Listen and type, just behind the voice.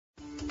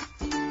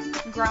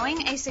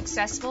Growing a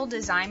successful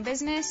design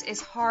business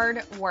is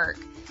hard work.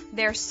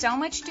 There's so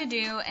much to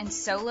do and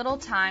so little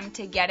time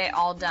to get it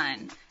all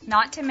done,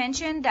 not to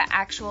mention the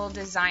actual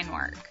design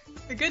work.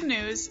 The good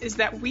news is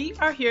that we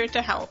are here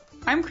to help.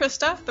 I'm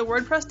Krista, the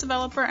WordPress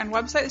developer and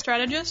website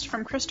strategist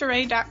from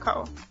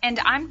KristaRae.co. And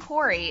I'm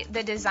Corey,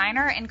 the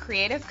designer and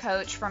creative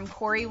coach from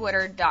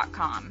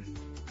CoreyWoodard.com.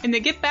 In the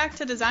Get Back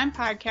to Design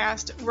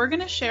podcast, we're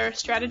going to share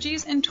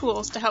strategies and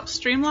tools to help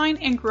streamline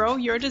and grow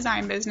your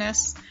design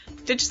business,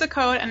 ditch the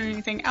code and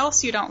anything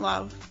else you don't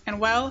love,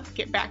 and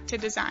get back to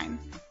design.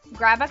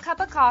 Grab a cup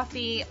of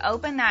coffee,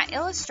 open that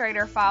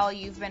Illustrator file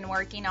you've been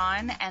working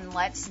on, and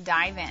let's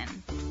dive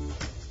in.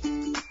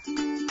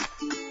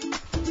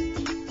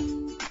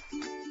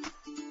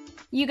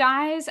 You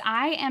guys,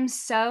 I am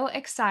so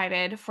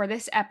excited for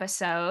this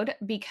episode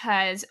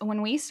because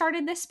when we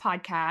started this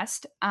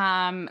podcast,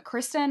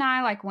 Krista and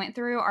I went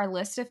through our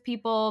list of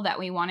people that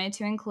we wanted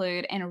to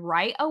include, and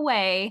right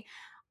away,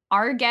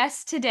 our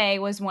guest today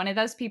was one of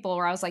those people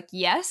where I was like,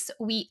 yes,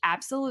 we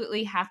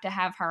absolutely have to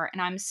have her.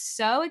 And I'm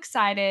so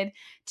excited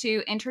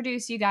to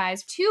introduce you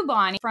guys to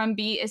Bonnie from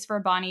B is for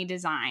Bonnie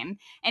Design.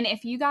 And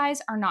if you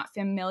guys are not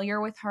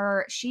familiar with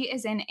her, she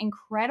is an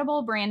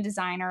incredible brand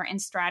designer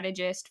and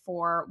strategist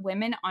for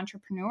women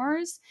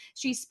entrepreneurs.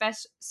 She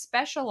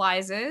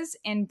specializes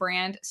in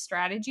brand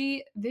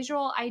strategy,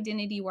 visual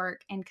identity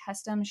work, and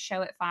custom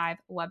Show It 5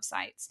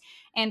 websites.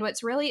 And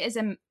what's really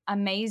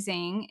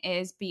amazing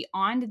is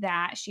beyond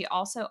that, she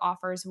also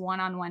offers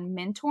one-on-one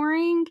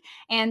mentoring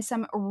and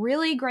some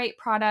really great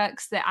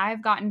products that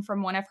I've gotten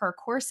from one of her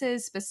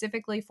courses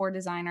specifically for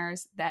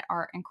designers that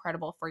are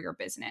incredible for your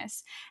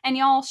business. And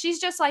y'all, she's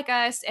just like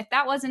us. If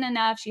that wasn't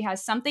enough, she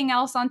has something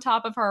else on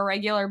top of her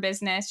regular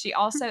business. She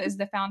also is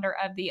the founder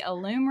of the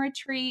Illume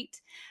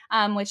Retreat,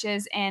 which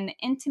is an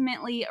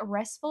intimately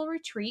restful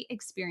retreat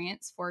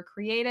experience for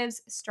creatives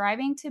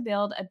striving to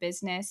build a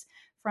business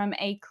from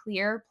a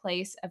clear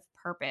place of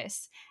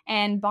purpose.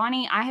 And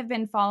Bonnie, I have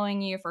been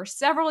following you for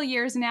several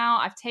years now.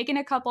 I've taken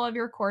a couple of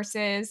your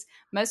courses,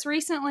 most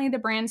recently the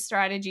Brand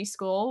Strategy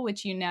School,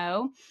 which you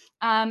know.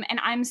 And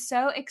I'm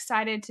so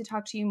excited to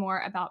talk to you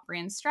more about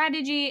brand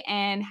strategy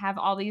and have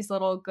all these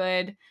little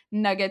good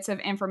nuggets of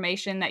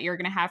information that you're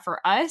going to have for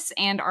us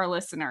and our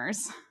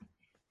listeners.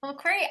 Well,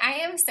 Corey, I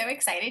am so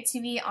excited to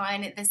be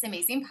on this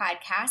amazing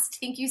podcast.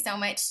 Thank you so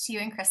much to you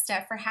and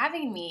Krista for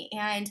having me.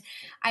 And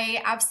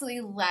I absolutely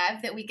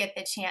love that we get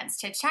the chance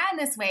to chat in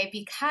this way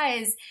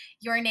because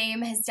your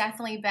name has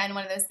definitely been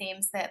one of those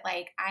names that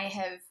I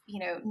have,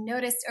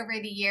 noticed over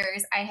the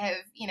years. I have,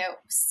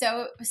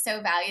 so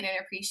valued and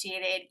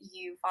appreciated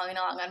you following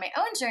along on my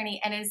own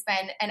journey. And it has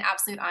been an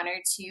absolute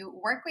honor to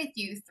work with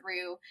you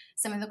through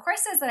some of the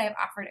courses that I've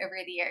offered over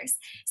the years.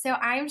 So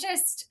I'm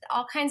just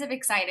all kinds of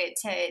excited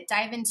to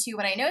dive into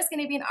what I know is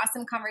going to be an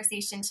awesome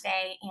conversation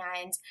today.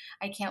 And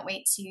I can't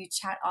wait to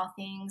chat all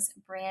things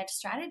brand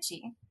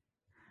strategy.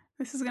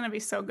 This is going to be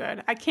so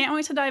good. I can't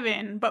wait to dive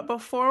in. But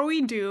before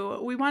we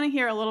do, we want to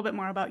hear a little bit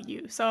more about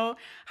you. So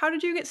how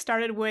did you get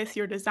started with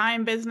your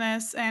design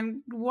business,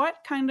 and what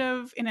kind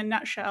of, in a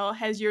nutshell,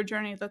 has your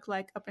journey looked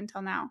like up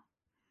until now?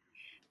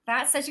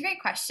 That's such a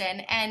great question.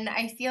 And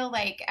I feel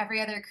like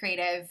every other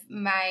creative,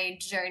 my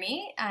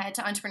journey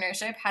to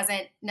entrepreneurship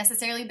hasn't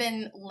necessarily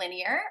been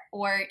linear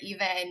or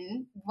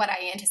even what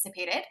I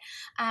anticipated.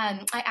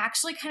 I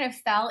actually kind of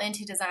fell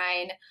into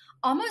design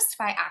almost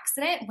by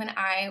accident when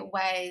I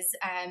was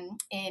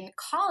in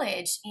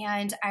college,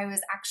 and I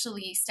was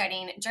actually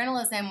studying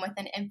journalism with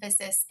an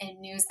emphasis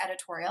in news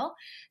editorial.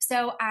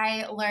 So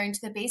I learned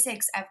the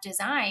basics of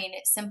design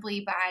simply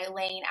by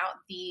laying out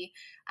the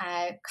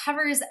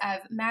covers of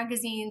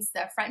magazines,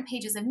 the front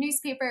pages of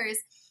newspapers.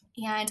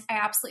 And I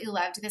absolutely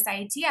loved this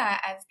idea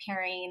of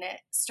pairing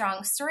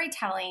strong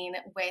storytelling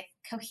with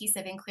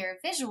cohesive and clear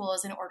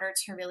visuals in order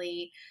to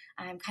really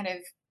kind of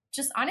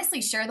just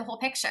honestly share the whole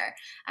picture.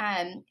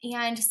 And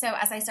so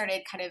as I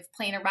started kind of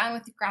playing around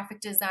with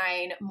graphic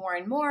design more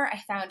and more, I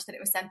found that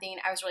it was something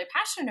I was really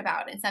passionate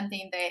about and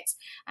something that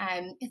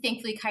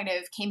thankfully kind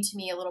of came to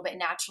me a little bit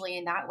naturally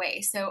in that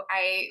way. So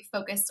I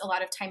focused a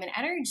lot of time and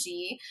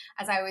energy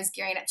as I was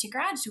gearing up to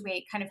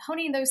graduate, kind of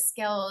honing those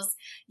skills,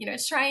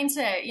 trying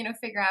to,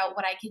 figure out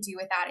what I could do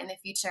with that in the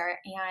future.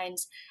 And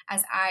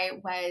as I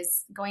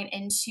was going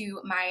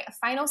into my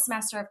final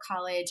semester of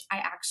college, I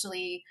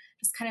actually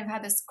just kind of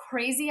had this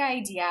crazy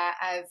idea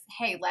of,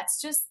 hey, let's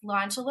just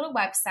launch a little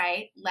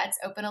website. Let's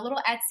open a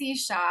little Etsy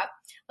shop.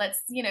 Let's,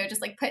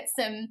 just put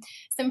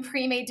some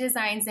pre-made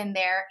designs in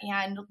there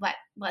and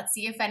let's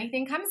see if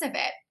anything comes of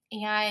it.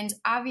 And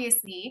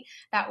obviously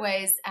that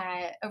was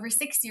over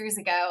 6 years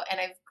ago, and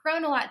I've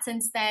grown a lot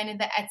since then.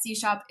 The Etsy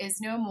shop is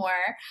no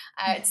more.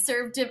 It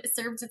served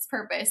its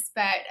purpose,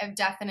 but I've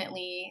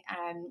definitely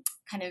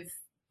kind of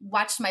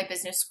watched my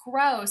business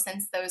grow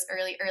since those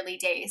early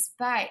days.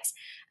 But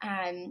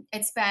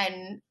it's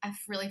been a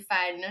really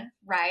fun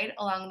ride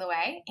along the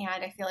way,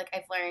 and I feel like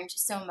I've learned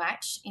so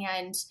much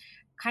and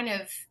kind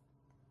of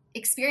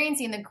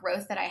experiencing the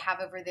growth that I have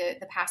over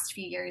the past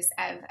few years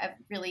of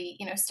really,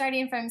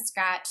 starting from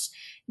scratch,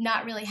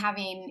 not really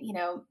having,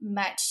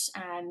 much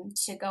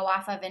to go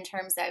off of in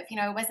terms of,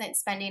 I wasn't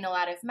spending a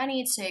lot of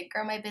money to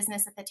grow my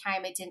business at the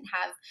time. I didn't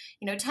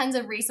have, tons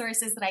of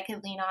resources that I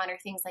could lean on or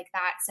things like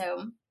that.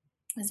 So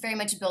I was very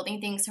much building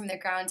things from the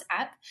ground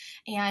up.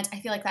 And I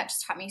feel like that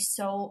just taught me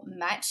so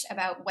much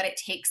about what it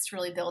takes to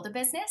really build a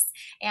business.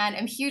 And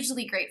I'm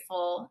hugely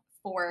grateful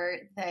for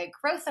the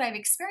growth that I've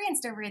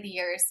experienced over the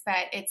years,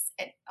 but it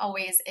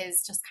always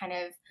is just kind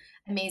of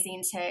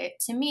amazing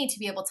to me to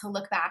be able to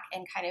look back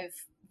and kind of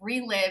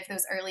relive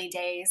those early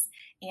days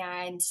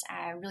and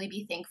really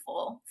be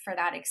thankful for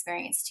that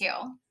experience too.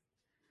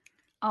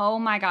 Oh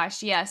my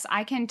gosh, yes.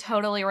 I can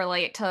totally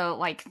relate to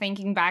like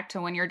thinking back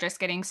to when you're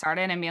just getting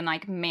started and being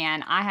like,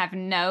 man, I have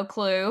no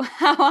clue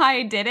how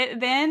I did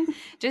it then,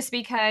 just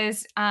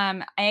because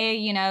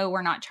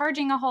we're not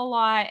charging a whole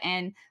lot,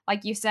 and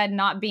like you said,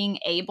 not being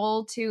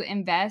able to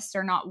invest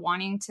or not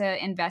wanting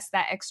to invest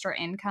that extra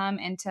income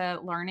into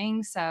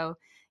learning. So,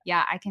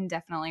 yeah, I can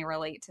definitely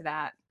relate to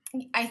that.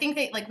 I think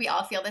that like we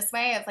all feel this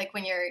way of like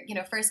when you're,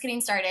 first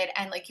getting started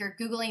and like you're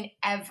Googling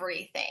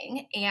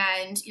everything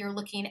and you're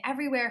looking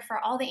everywhere for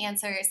all the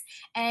answers.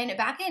 And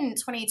back in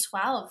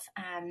 2012,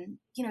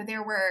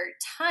 there were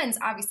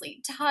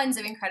obviously tons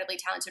of incredibly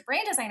talented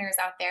brand designers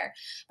out there,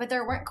 but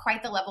there weren't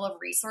quite the level of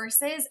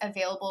resources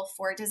available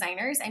for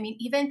designers. I mean,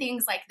 even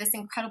things like this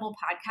incredible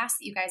podcast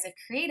that you guys have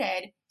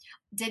created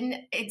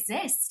didn't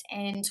exist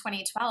in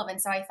 2012.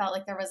 And so I felt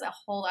like there was a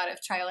whole lot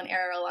of trial and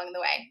error along the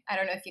way. I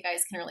don't know if you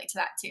guys can relate to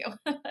that too.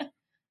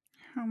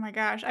 Oh my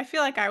gosh. I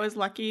feel like I was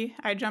lucky.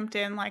 I jumped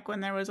in like when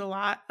there was a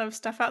lot of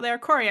stuff out there.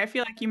 Corey, I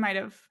feel like you might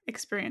have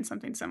experienced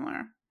something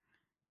similar.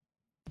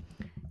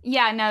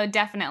 Yeah, no,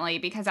 definitely,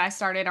 because I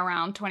started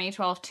around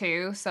 2012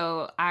 too.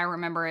 So I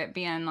remember it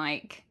being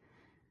like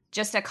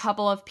just a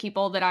couple of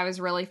people that I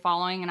was really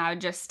following, and I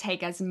would just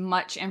take as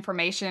much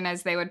information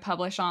as they would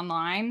publish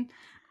online.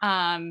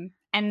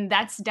 And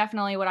that's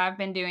definitely what I've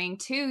been doing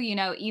too,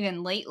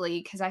 even lately,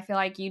 because I feel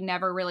like you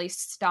never really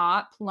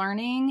stop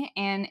learning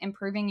and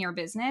improving your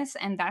business.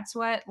 And that's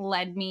what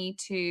led me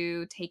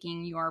to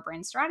taking your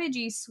brand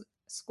strategy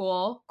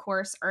school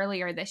course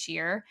earlier this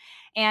year.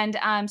 And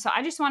so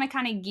I just want to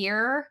kind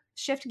of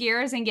shift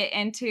gears and get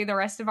into the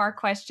rest of our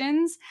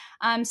questions.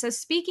 So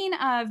speaking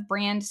of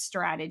brand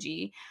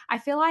strategy, I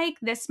feel like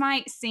this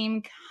might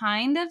seem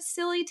kind of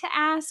silly to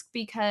ask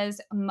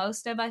because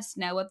most of us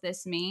know what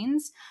this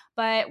means,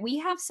 but we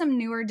have some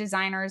newer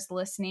designers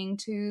listening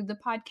to the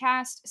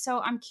podcast. So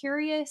I'm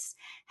curious,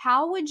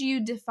 how would you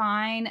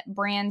define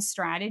brand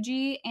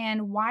strategy,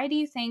 and why do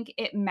you think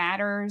it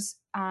matters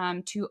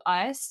to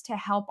us to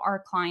help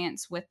our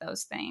clients with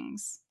those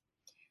things?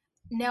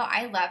 No,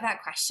 I love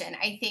that question.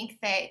 I think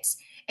that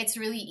it's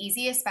really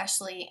easy,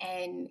 especially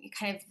in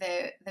kind of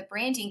the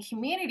branding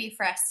community,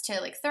 for us to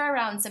like throw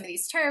around some of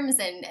these terms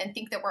and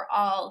think that we're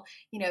all,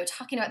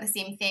 talking about the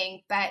same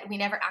thing, but we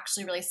never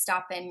actually really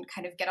stop and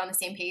kind of get on the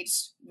same page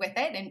with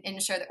it and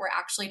ensure that we're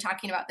actually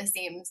talking about the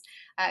same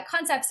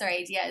concepts or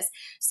ideas.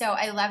 So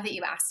I love that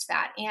you asked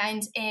that.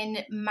 And in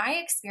my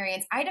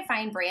experience, I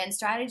define brand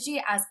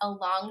strategy as a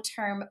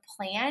long-term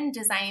plan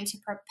designed to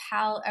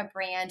propel a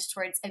brand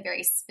towards a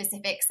very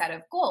specific set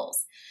of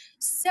goals.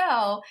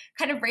 So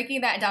kind of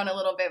breaking that down a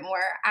little bit more,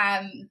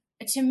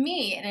 to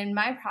me and in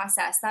my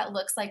process, that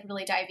looks like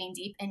really diving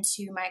deep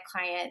into my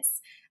clients'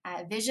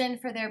 vision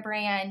for their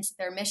brand,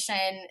 their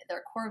mission,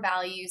 their core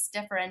values,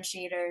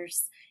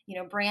 differentiators,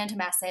 brand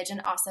message,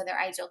 and also their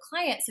ideal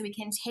client. So we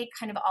can take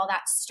kind of all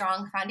that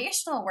strong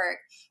foundational work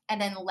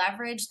and then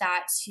leverage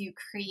that to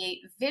create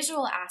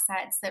visual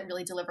assets that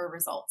really deliver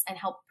results and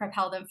help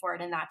propel them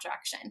forward in that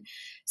direction.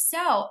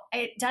 So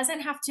it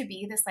doesn't have to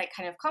be this like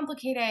kind of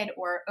complicated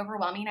or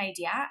overwhelming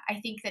idea.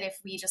 I think that if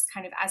we just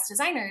kind of, as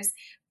designers,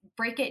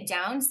 break it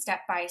down step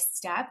by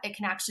step, it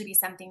can actually be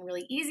something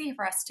really easy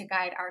for us to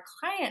guide our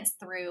clients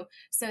through.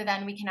 So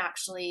then we can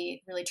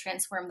actually really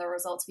transform the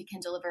results we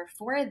can deliver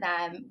for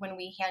them when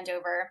we hand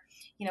over,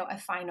 a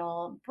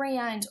final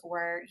brand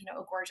or,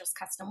 a gorgeous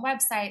custom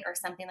website or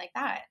something like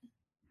that.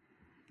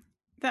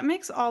 That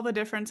makes all the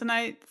difference. And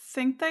I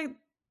think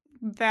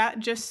that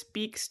just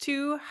speaks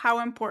to how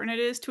important it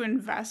is to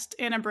invest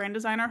in a brand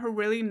designer who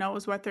really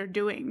knows what they're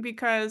doing.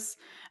 Because,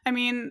 I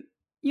mean,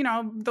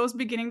 those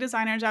beginning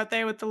designers out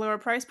there with the lower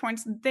price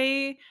points,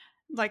 they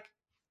like,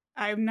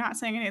 I'm not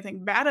saying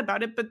anything bad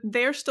about it, but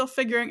they're still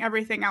figuring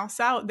everything else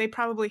out. They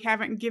probably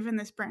haven't given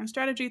this brand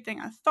strategy thing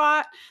a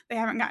thought. They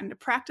haven't gotten to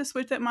practice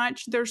with it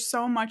much. There's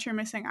so much you're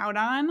missing out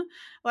on,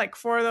 like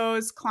for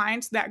those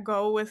clients that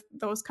go with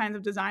those kinds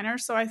of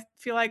designers. So I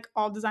feel like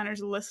all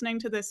designers listening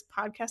to this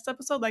podcast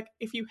episode, like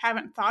if you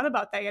haven't thought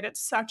about that yet,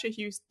 it's such a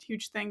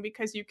huge thing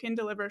because you can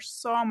deliver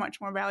so much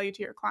more value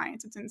to your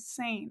clients. It's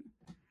insane.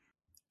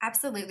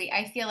 Absolutely.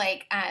 I feel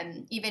like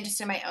even just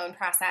in my own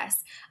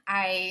process,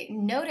 I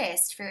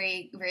noticed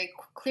very, very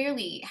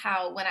clearly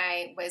how when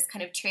I was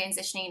kind of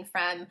transitioning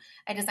from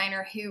a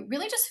designer who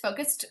really just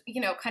focused,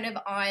 kind of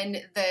on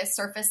the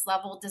surface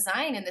level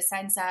design in the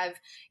sense of,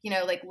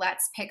 like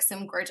let's pick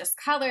some gorgeous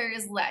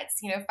colors, let's,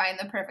 find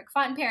the perfect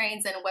font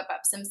pairings and whip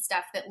up some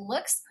stuff that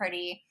looks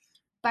pretty.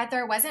 But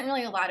there wasn't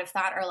really a lot of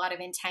thought or a lot of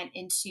intent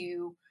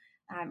into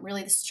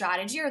really the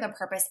strategy or the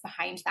purpose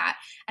behind that.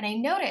 And I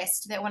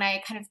noticed that when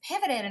I kind of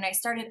pivoted and I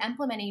started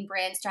implementing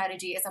brand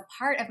strategy as a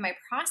part of my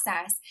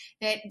process,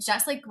 that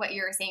just like what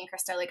you were saying,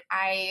 Krista, like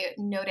I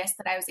noticed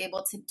that I was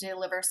able to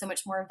deliver so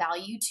much more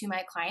value to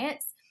my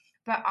clients.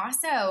 But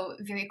also,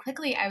 very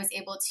quickly, I was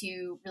able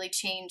to really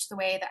change the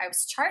way that I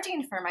was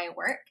charging for my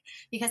work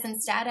because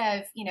instead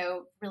of,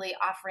 really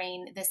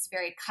offering this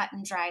very cut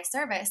and dry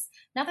service,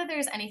 not that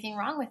there's anything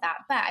wrong with that,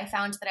 but I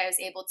found that I was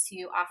able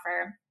to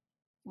offer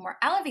more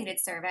elevated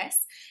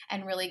service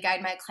and really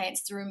guide my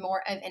clients through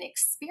more of an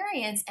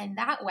experience in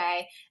that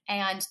way.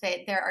 And that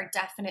there are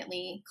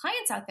definitely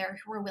clients out there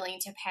who are willing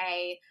to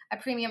pay a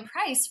premium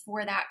price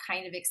for that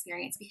kind of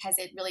experience because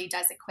it really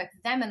does equip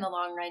them in the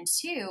long run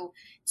too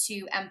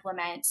to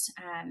implement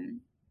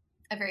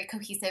a very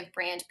cohesive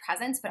brand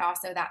presence, but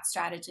also that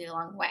strategy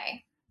along the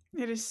way.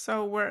 It is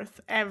so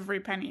worth every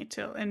penny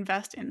to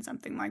invest in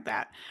something like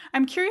that.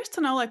 I'm curious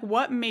to know, like,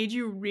 what made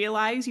you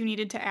realize you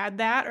needed to add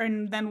that,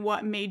 and then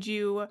what made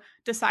you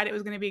decide it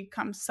was going to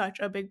become such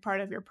a big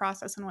part of your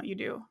process and what you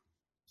do?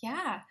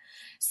 Yeah.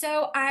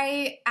 So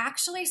I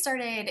actually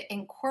started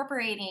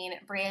incorporating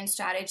brand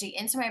strategy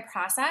into my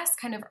process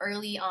kind of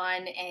early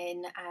on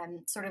in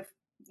sort of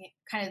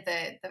kind of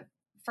the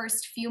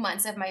first few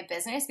months of my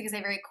business because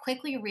I very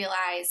quickly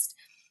realized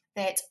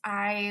that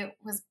I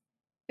was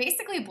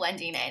basically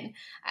blending in.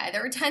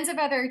 There were tons of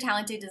other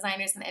talented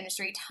designers in the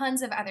industry,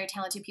 tons of other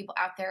talented people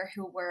out there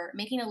who were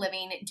making a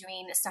living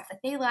doing stuff that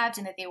they loved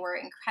and that they were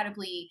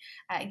incredibly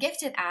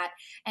gifted at.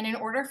 And in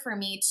order for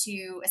me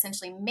to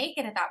essentially make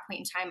it at that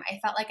point in time, I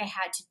felt like I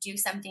had to do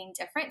something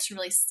different to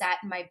really set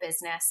my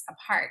business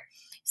apart.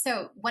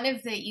 So, one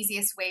of the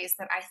easiest ways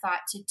that I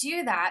thought to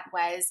do that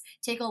was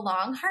take a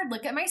long, hard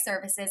look at my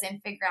services and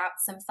figure out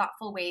some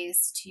thoughtful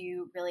ways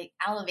to really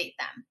elevate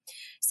them.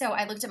 So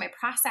I looked at my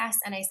process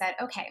and I said,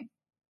 okay,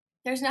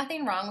 there's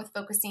nothing wrong with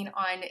focusing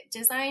on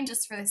design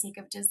just for the sake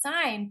of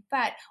design,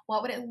 but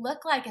what would it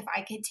look like if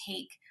I could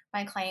take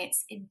my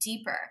clients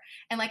deeper?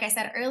 And like I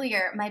said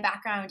earlier, my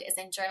background is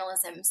in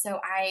journalism, so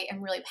I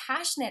am really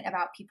passionate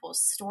about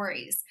people's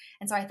stories.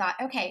 And so I thought,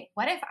 okay,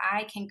 what if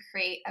I can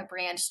create a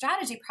brand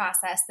strategy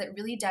process that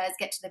really does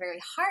get to the very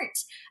heart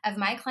of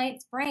my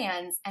clients'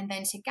 brands, and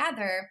then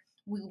together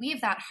we weave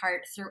that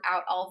heart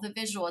throughout all the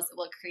visuals that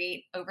we'll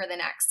create over the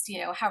next,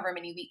 however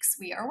many weeks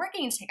we are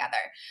working together.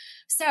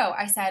 So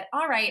I said,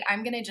 all right,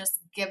 I'm going to just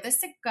give this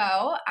a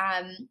go.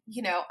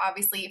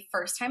 Obviously,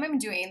 first time I'm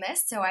doing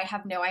this, so I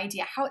have no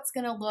idea how it's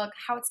going to look,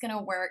 how it's going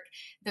to work,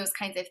 those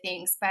kinds of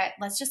things. But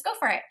let's just go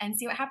for it and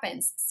see what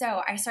happens.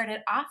 So I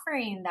started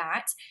offering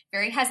that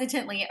very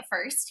hesitantly at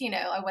first.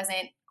 I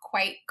wasn't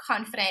quite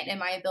confident in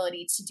my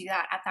ability to do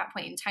that at that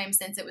point in time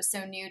since it was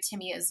so new to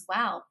me as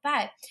well.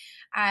 But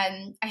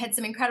I had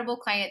some incredible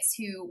clients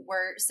who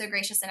were so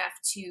gracious enough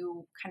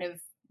to kind of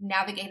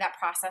navigate that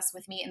process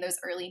with me in those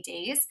early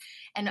days.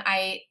 And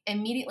I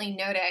immediately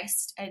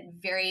noticed a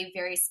very,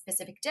 very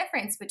specific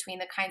difference between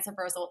the kinds of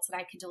results that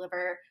I could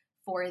deliver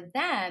for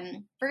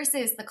them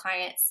versus the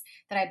clients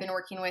that I've been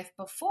working with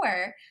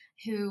before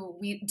who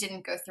we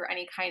didn't go through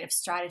any kind of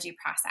strategy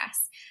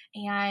process.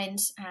 And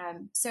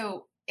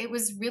so it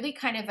was really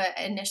kind of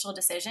an initial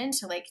decision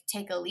to like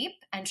take a leap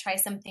and try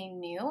something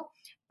new.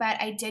 But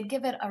I did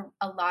give it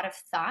a lot of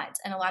thought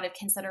and a lot of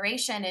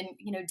consideration and,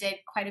 did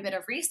quite a bit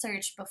of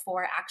research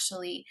before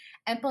actually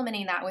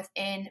implementing that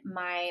within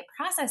my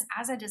process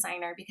as a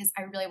designer, because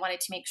I really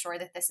wanted to make sure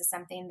that this is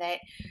something that,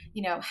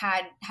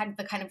 had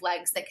the kind of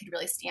legs that could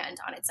really stand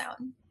on its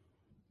own.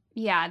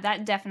 Yeah,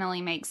 that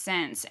definitely makes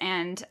sense.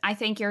 And I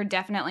think you're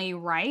definitely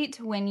right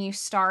when you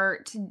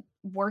start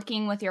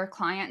working with your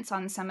clients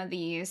on some of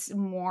these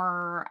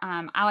more,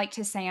 I like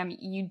to say,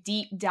 you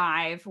deep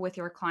dive with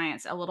your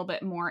clients a little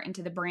bit more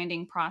into the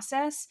branding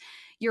process.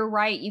 You're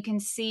right. You can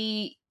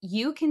see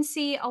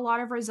a lot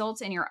of results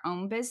in your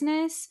own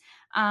business.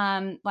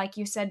 Like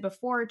you said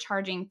before,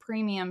 charging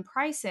premium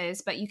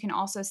prices, but you can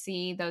also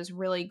see those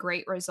really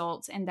great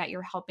results in that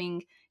you're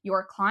helping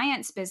your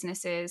clients'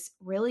 businesses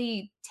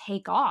really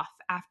take off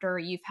after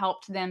you've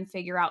helped them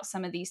figure out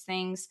some of these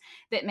things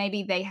that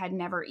maybe they had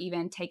never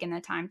even taken the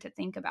time to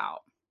think about.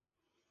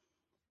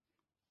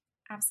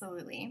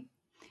 Absolutely.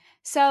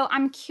 So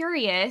I'm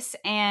curious,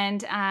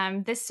 and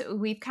this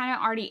we've kind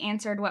of already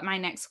answered what my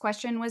next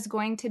question was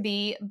going to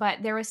be,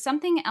 but there was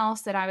something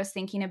else that I was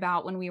thinking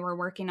about when we were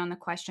working on the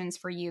questions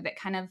for you that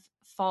kind of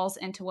falls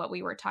into what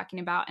we were talking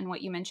about and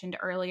what you mentioned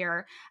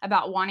earlier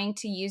about wanting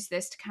to use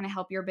this to kind of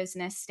help your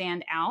business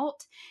stand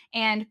out.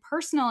 And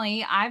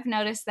personally, I've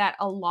noticed that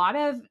a lot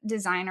of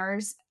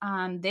designers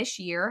this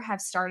year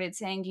have started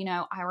saying,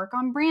 I work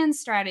on brand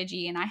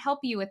strategy and I help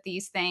you with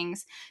these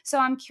things. So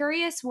I'm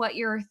curious what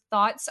your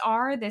thoughts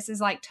are. This is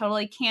like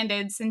totally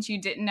candid since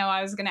you didn't know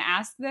I was going to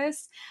ask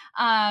this,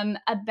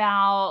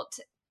 about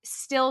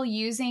still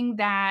using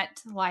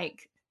that,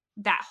 like,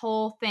 that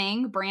whole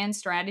thing, brand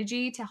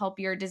strategy, to help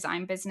your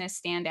design business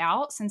stand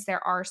out, since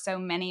there are so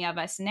many of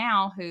us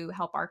now who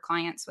help our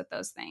clients with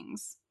those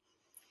things.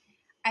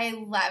 I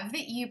love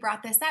that you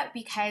brought this up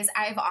because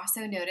I've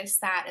also noticed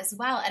that as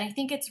well. And I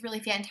think it's really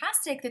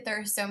fantastic that there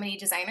are so many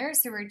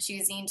designers who are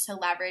choosing to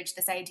leverage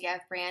this idea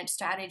of brand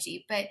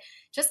strategy. But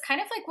just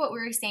kind of like what we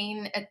were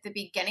saying at the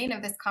beginning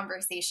of this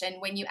conversation,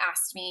 when you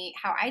asked me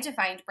how I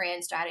defined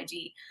brand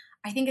strategy,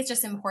 I think it's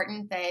just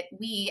important that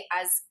we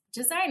as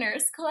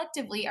designers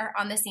collectively are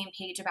on the same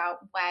page about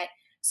what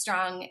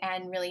strong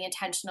and really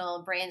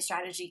intentional brand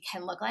strategy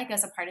can look like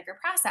as a part of your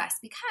process.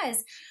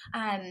 Because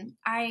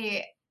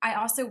I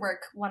also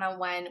work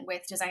one-on-one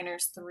with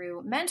designers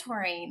through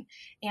mentoring,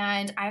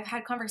 and I've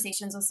had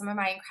conversations with some of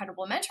my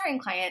incredible mentoring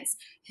clients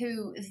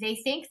who they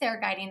think they're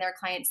guiding their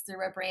clients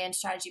through a brand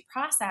strategy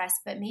process,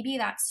 but maybe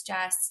that's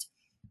just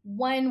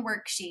one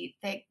worksheet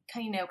that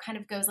kind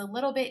of goes a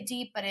little bit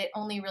deep, but it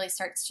only really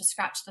starts to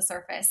scratch the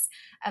surface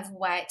of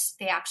what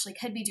they actually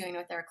could be doing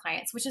with their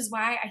clients, which is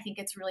why I think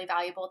it's really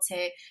valuable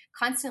to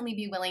constantly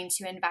be willing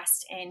to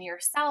invest in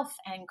yourself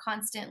and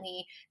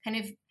constantly kind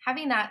of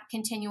having that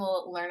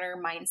continual learner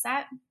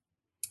mindset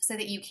so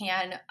that you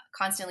can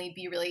constantly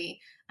be really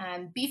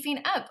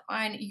beefing up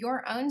on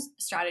your own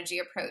strategy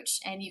approach,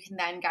 and you can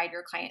then guide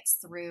your clients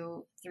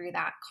through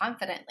that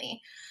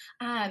confidently.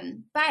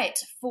 But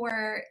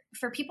for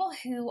people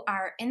who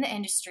are in the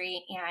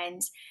industry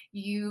and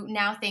you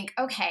now think,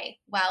 okay,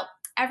 well,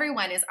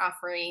 everyone is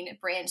offering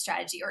brand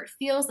strategy, or it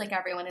feels like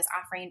everyone is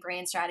offering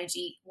brand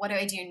strategy. What do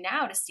I do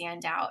now to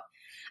stand out?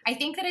 I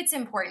think that it's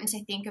important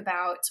to think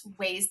about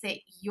ways that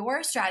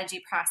your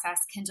strategy process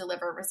can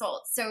deliver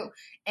results. So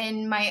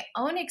in my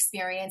own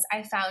experience,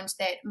 I found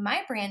that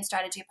my brand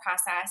strategy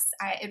process,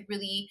 it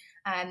really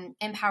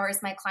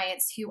empowers my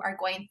clients who are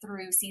going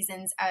through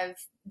seasons of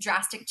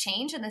drastic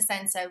change, in the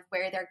sense of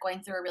where they're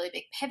going through a really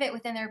big pivot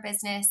within their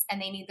business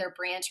and they need their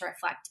brand to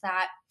reflect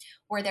that,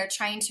 or they're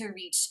trying to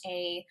reach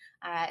a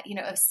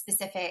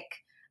specific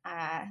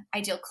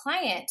ideal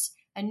client,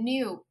 a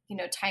new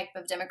type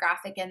of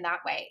demographic in that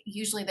way.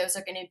 Usually those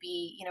are going to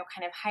be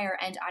kind of higher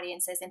end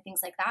audiences and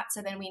things like that.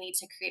 So then we need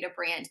to create a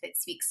brand that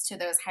speaks to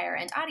those higher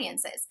end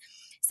audiences.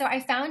 So I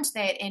found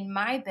that in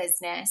my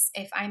business,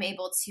 if I'm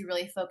able to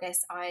really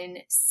focus on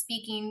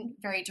speaking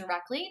very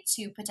directly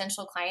to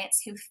potential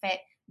clients who fit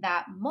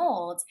that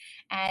mold,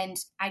 and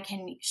I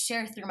can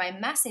share through my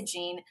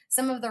messaging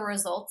some of the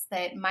results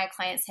that my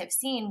clients have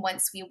seen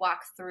once we walk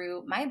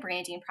through my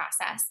branding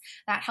process,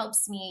 that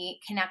helps me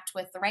connect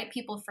with the right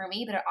people for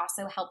me, but it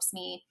also helps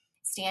me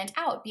stand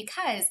out,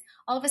 because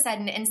all of a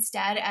sudden,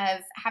 instead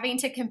of having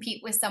to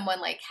compete with someone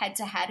like head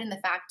to head in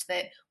the fact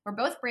that we're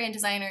both brand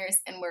designers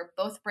and we're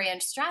both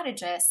brand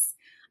strategists,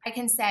 I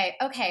can say,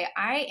 okay,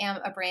 I am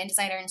a brand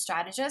designer and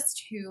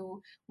strategist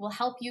who will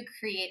help you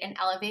create an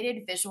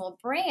elevated visual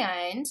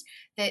brand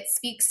that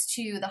speaks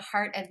to the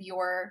heart of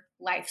your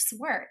life's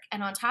work.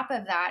 And on top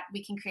of that,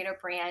 we can create a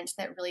brand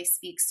that really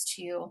speaks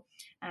to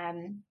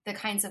the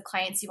kinds of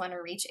clients you want to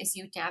reach as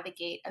you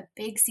navigate a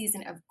big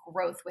season of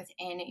growth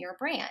within your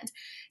brand.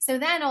 So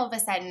then all of a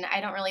sudden, I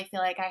don't really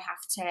feel like I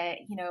have to,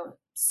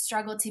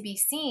 struggle to be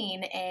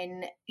seen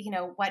in,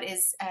 what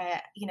is,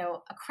 a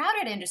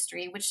crowded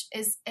industry, which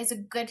is a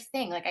good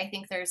thing. Like, I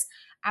think there's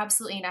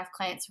absolutely enough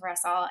clients for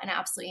us all and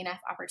absolutely enough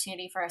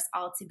opportunity for us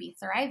all to be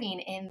thriving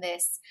in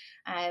this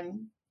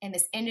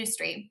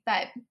industry.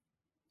 But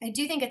I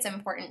do think it's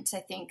important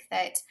to think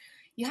that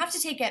you have to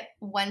take it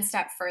one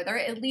step further,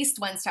 at least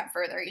one step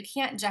further. You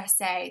can't just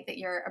say that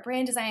you're a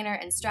brand designer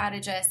and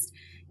strategist.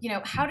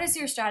 How does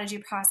your strategy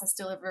process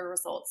deliver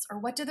results? Or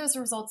what do those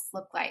results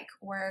look like?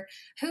 Or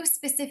who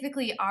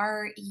specifically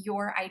are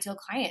your ideal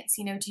clients?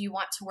 Do you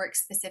want to work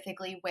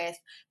specifically with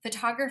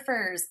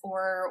photographers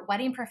or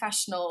wedding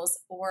professionals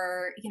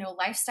or,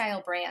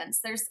 lifestyle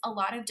brands? There's a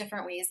lot of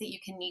different ways that you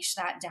can niche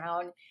that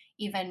down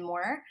even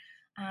more.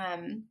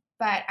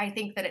 But I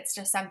think that it's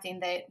just something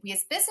that we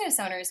as business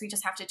owners, we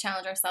just have to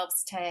challenge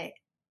ourselves to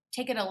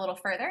take it a little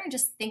further and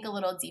just think a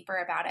little deeper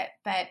about it.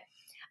 But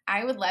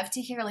I would love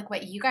to hear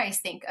what you guys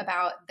think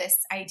about this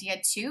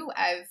idea too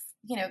of,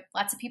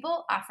 lots of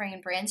people offering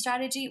brand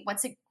strategy.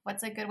 What's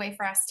a good way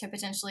for us to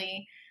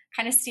potentially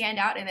kind of stand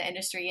out in the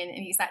industry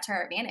and use that to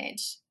our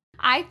advantage?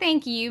 I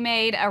think you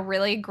made a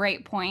really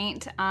great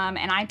point,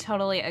 and I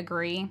totally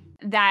agree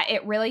that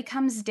it really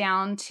comes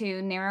down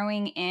to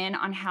narrowing in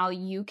on how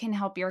you can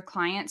help your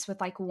clients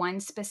with one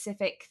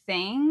specific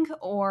thing,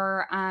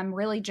 or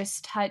really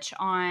just touch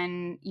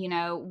on,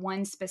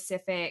 one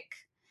specific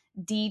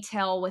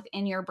detail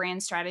within your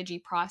brand strategy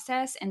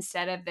process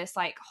instead of this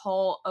like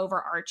whole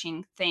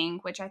overarching thing,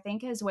 which I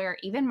think is where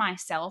even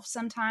myself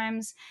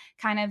sometimes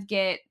kind of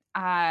get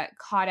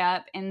caught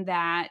up in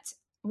that.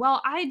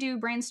 Well, I do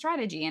brand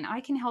strategy and I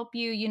can help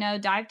you,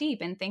 dive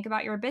deep and think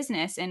about your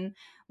business in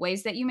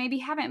ways that you maybe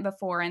haven't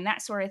before and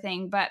that sort of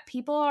thing. But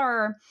people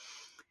are,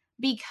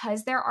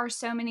 because there are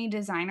so many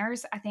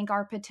designers, I think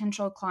our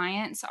potential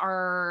clients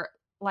are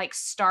like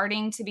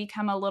starting to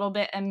become a little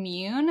bit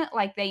immune.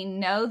 Like they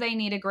know they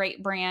need a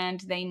great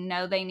brand, they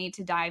know they need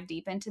to dive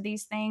deep into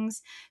these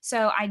things.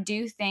 So I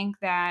do think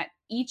that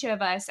each of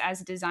us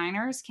as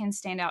designers can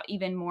stand out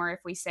even more if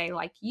we say,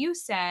 like you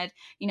said,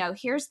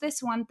 here's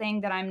this one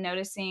thing that I'm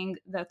noticing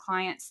the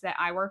clients that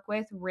I work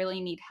with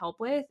really need help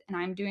with, and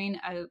I'm doing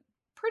a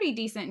pretty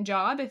decent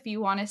job, if you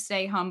want to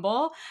stay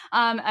humble,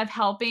 of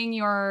helping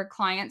your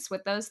clients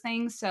with those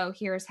things. So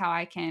here's how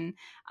I can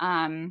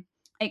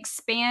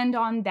expand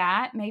on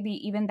that, maybe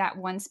even that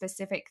one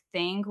specific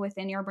thing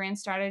within your brand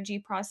strategy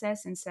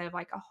process instead of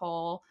like a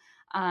whole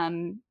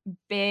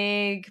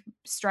big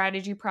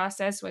strategy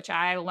process, which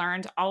I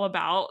learned all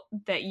about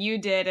that you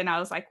did. And I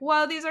was like,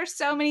 whoa, these are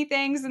so many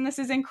things and this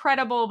is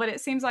incredible, but it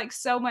seems like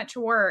so much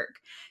work.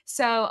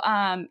 So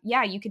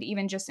yeah, you could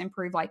even just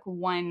improve like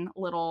one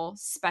little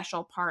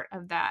special part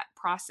of that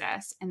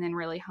process and then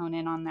really hone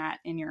in on that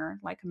in your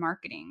like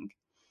marketing.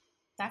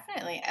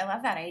 Definitely. I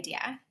love that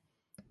idea.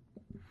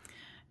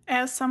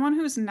 As someone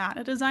who's not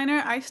a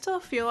designer, I still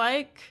feel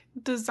like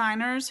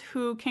designers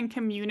who can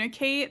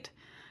communicate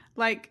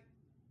like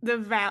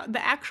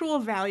the actual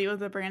value of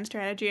the brand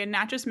strategy and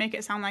not just make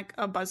it sound like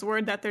a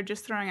buzzword that they're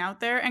just throwing out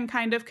there and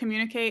kind of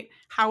communicate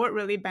how it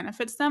really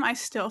benefits them, I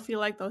still feel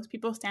like those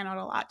people stand out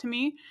a lot to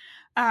me.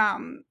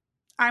 I'm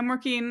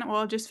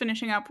just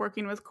finishing up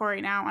working with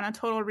Corey now on a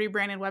total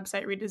rebranded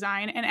website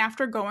redesign. And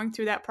after going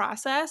through that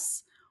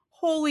process,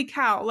 holy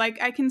cow,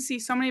 like I can see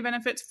so many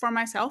benefits for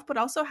myself, but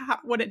also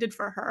what it did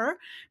for her,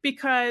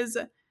 because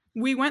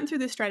we went through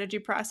the strategy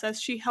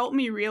process. She helped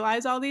me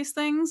realize all these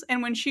things.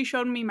 And when she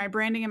showed me my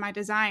branding and my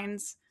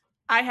designs,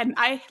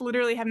 I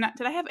literally have not,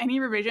 did I have any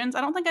revisions?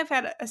 I don't think I've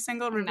had a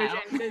single revision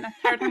the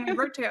entire time we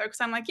worked together.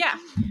 Cause I'm like, yeah,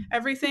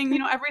 everything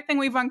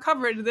we've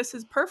uncovered, this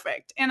is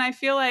perfect. And I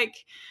feel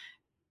like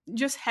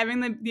just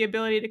having the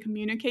ability to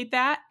communicate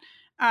that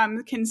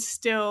can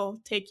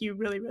still take you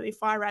really, really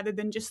far rather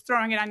than just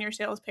throwing it on your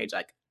sales page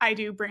like I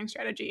do brand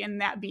strategy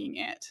and that being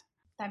it.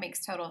 That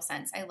makes total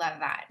sense. I love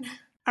that.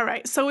 All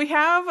right, so we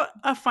have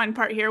a fun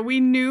part here.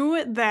 We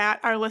knew that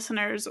our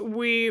listeners,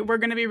 we were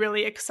going to be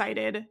really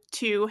excited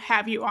to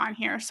have you on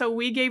here. So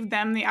we gave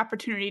them the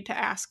opportunity to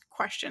ask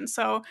questions.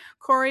 So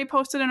Corey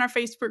posted in our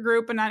Facebook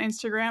group and on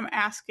Instagram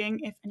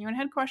asking if anyone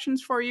had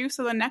questions for you.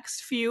 So the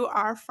next few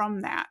are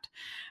from that.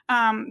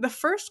 The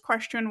first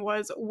question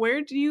was,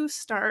 where do you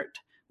start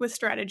with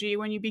strategy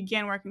when you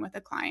begin working with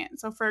a client?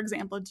 So for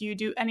example, do you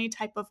do any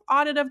type of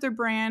audit of their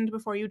brand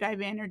before you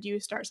dive in, or do you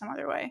start some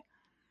other way?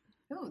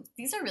 Oh,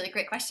 these are really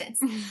great questions.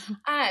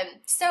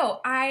 So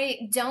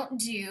I don't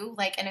do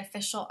like an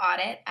official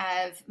audit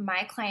of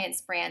my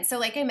client's brand. So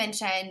like I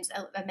mentioned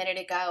a minute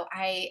ago,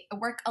 I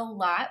work a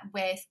lot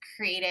with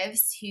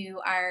creatives who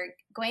are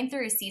going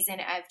through a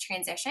season of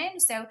transition.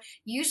 So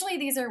usually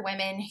these are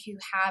women who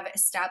have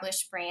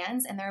established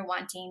brands and they're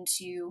wanting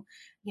to,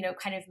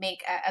 kind of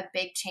make a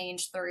big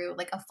change through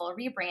like a full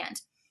rebrand.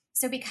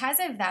 So because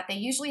of that, they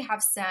usually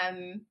have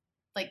some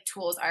like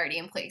tools already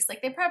in place.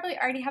 Like they probably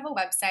already have a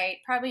website,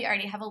 probably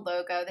already have a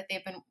logo that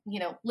they've been,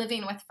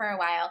 living with for a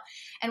while.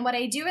 And what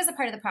I do as a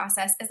part of the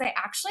process is I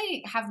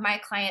actually have my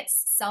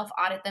clients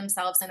self-audit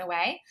themselves in a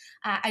way.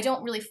 I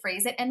don't really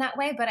phrase it in that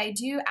way, but I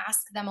do ask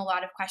them a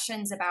lot of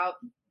questions about,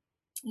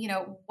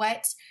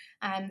 what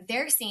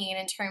they're seeing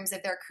in terms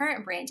of their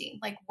current branding.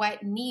 Like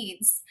what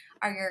needs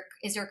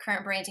is your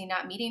current branding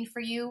not meeting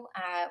for you?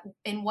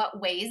 In what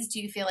ways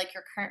do you feel like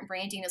your current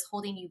branding is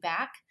holding you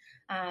back?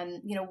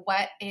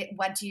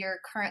 What do your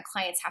current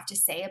clients have to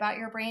say about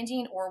your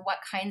branding, or what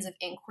kinds of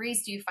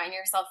inquiries do you find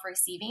yourself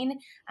receiving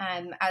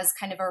as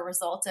kind of a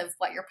result of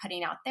what you're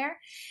putting out there?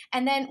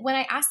 And then when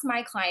I ask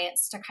my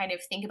clients to kind of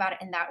think about it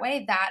in that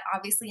way, that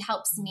obviously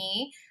helps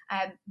me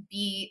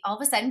all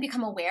of a sudden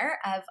become aware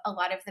of a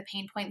lot of the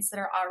pain points that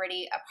are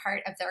already a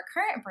part of their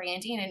current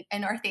branding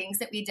and are things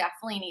that we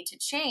definitely need to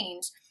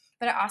change.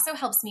 But it also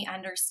helps me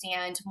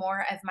understand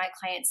more of my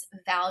clients'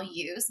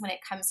 values when it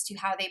comes to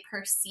how they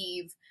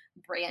perceive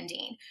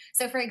branding.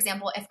 So for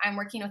example, if I'm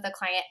working with a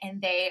client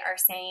and they are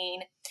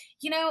saying,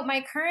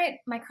 my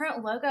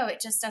current logo,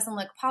 it just doesn't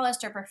look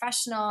polished or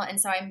professional. And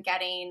so I'm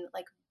getting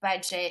like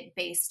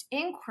budget-based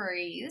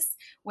inquiries,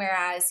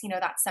 whereas,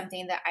 that's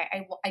something that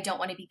I don't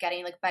want to be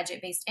getting, like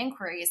budget-based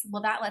inquiries.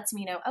 Well, that lets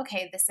me know,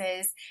 okay, this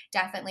is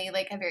definitely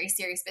like a very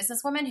serious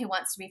businesswoman who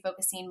wants to be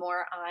focusing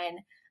more on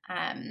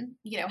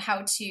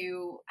how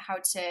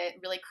to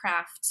really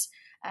craft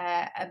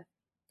a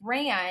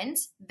brand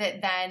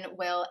that then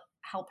will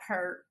help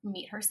her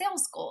meet her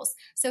sales goals.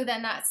 So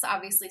then that's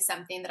obviously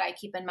something that I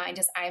keep in mind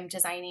as I'm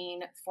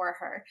designing for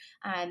her.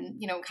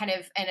 Kind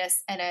of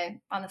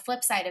on the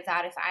flip side of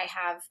that, if I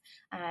have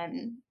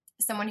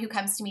someone who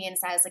comes to me and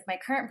says, like, my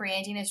current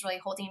branding is really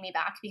holding me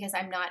back because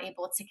I'm not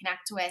able to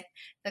connect with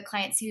the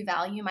clients who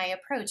value my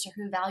approach or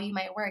who value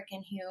my work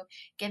and who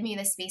give me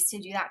the space to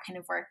do that kind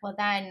of work. Well,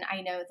 then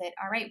I know that,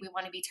 all right, we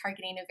want to be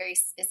targeting a very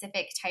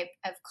specific type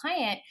of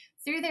client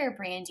through their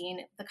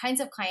branding, the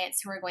kinds of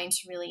clients who are going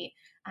to really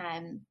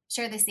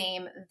share the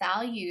same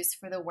values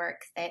for the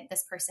work that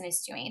this person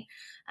is doing.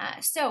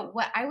 So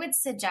what I would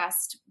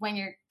suggest when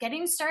you're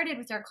getting started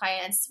with your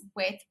clients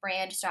with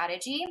brand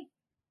strategy,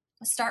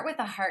 start with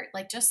the heart.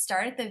 Like, just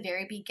start at the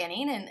very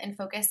beginning and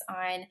focus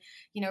on,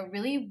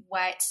 really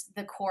what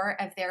the core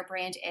of their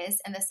brand is,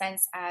 in the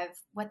sense of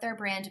what their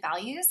brand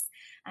values,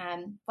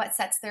 what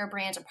sets their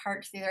brand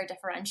apart through their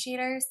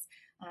differentiators,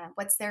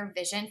 what's their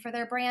vision for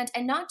their brand,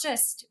 and not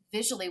just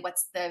visually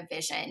what's the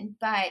vision,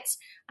 but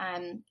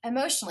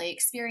emotionally,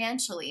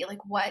 experientially, like,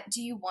 what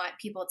do you want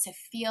people to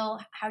feel?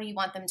 How do you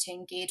want them to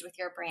engage with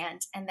your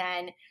brand? And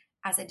then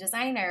as a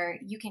designer,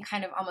 you can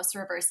kind of almost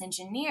reverse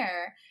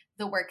engineer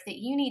the work that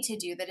you need to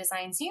do, the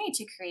designs you need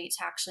to create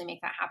to actually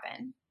make that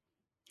happen.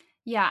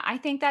 Yeah, I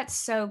think that's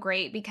so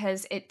great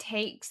because it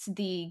takes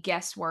the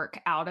guesswork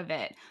out of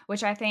it,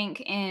 which I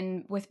think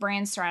in with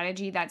brand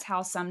strategy, that's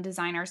how some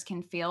designers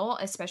can feel,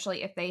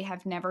 especially if they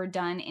have never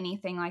done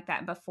anything like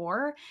that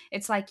before.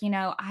 It's like,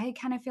 I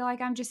kind of feel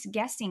like I'm just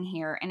guessing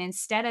here. And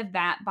instead of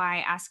that,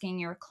 by asking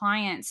your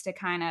clients to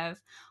kind of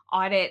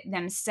audit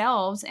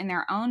themselves and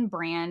their own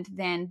brand,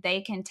 then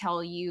they can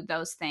tell you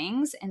those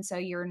things. And so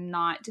you're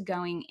not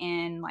going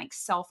in like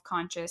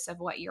self-conscious of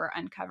what you're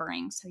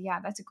uncovering. So yeah,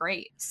 that's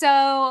great.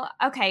 So,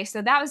 okay,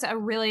 so that was a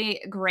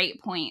really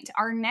great point.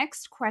 Our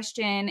next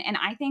question, and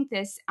I think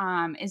this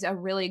is a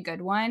really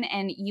good one,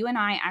 and you and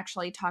I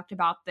actually talked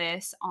about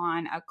this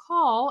on a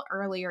call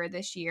earlier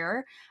this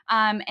year,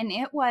 and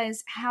it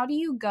was, how do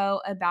you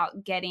go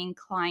about getting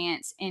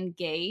clients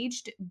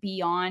engaged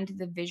beyond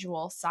the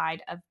visual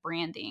side of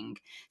branding?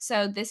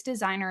 So this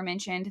designer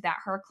mentioned that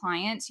her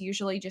clients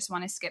usually just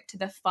want to skip to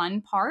the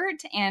fun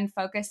part and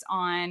focus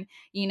on,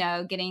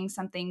 getting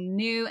something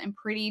new and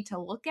pretty to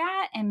look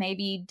at, and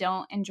maybe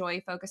don't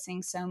enjoy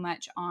focusing so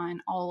much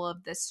on all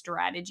of the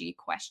strategy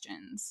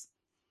questions.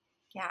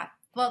 Yeah,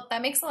 well,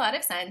 that makes a lot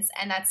of sense.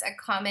 And that's a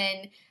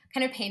common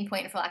kind of pain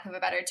point, for lack of a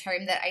better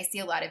term, that I see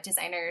a lot of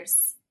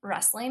designers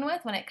wrestling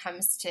with when it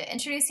comes to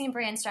introducing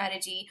brand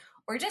strategy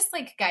or just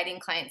like guiding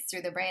clients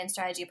through the brand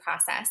strategy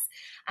process.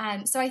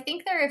 So I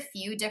think there are a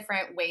few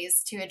different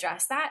ways to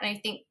address that. And I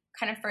think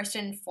kind of first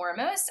and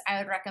foremost, I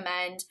would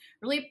recommend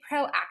really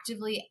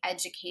proactively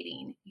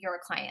educating your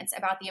clients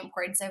about the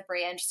importance of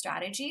brand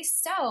strategy.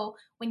 So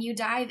when you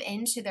dive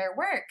into their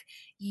work,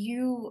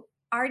 you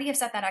already have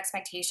set that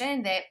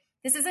expectation that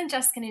this isn't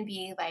just going to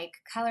be like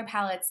color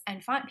palettes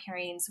and font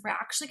pairings. We're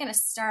actually going to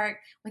start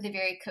with a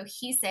very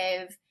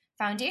cohesive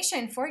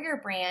foundation for your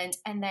brand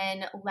and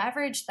then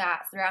leverage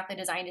that throughout the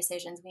design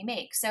decisions we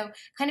make. So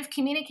kind of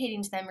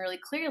communicating to them really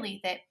clearly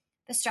that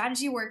the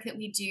strategy work that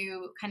we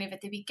do kind of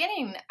at the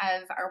beginning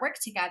of our work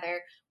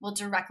together will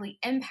directly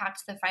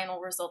impact the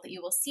final result that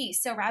you will see.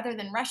 So rather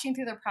than rushing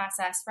through the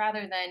process,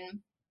 rather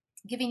than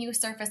giving you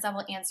surface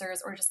level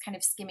answers or just kind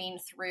of skimming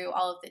through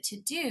all of the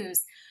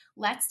to-dos,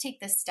 let's take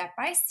this step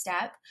by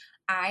step.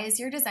 I, as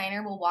your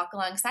designer, will walk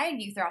alongside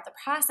you throughout the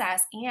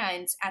process.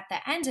 And at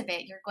the end of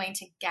it, you're going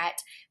to get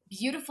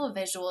beautiful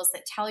visuals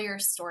that tell your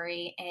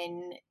story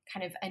in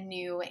kind of a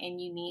new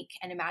and unique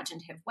and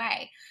imaginative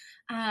way.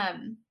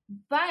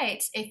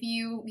 But if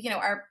you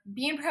are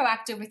being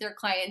proactive with your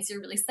clients, you're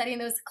really setting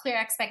those clear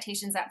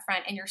expectations up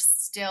front, and you're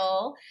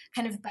still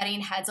kind of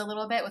butting heads a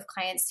little bit with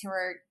clients who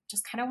are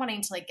just kind of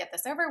wanting to like get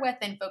this over with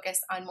and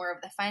focus on more of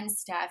the fun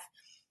stuff,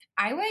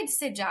 I would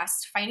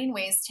suggest finding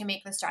ways to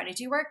make the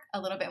strategy work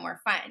a little bit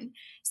more fun.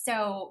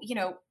 So,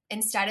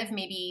 instead of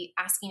maybe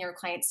asking your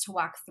clients to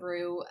walk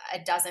through a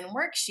dozen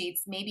worksheets,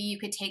 maybe you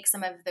could take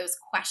some of those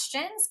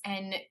questions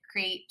and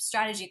create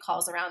strategy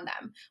calls around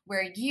them,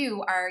 where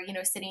you are,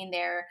 sitting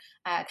there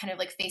kind of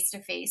like face to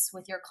face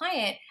with your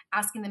client,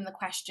 asking them the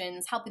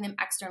questions, helping them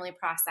externally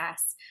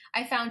process.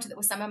 I found that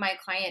with some of my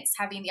clients,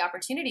 having the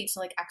opportunity to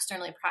like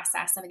externally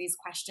process some of these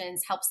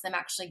questions helps them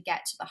actually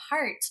get to the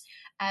heart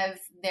of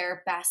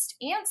their best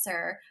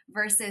answer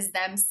versus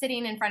them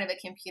sitting in front of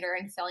a computer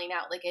and filling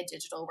out like a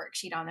digital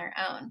worksheet on their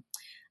own.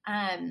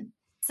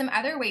 Some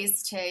other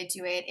ways to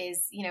do it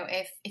is,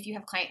 if you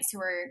have clients who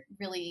are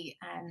really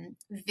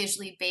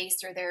visually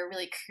based, or they're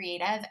really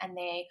creative and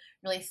they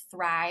really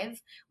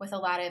thrive with a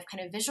lot of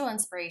kind of visual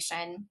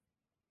inspiration,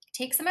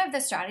 take some of the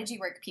strategy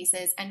work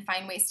pieces and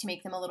find ways to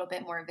make them a little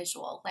bit more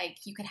visual. Like,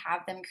 you could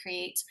have them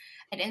create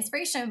an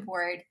inspiration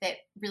board that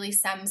really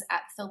sums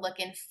up the look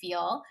and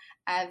feel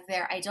of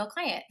their ideal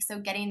client. So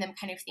getting them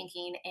kind of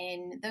thinking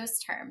in those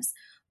terms.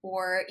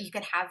 Or you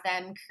could have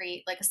them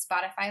create like a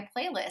Spotify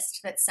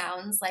playlist that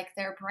sounds like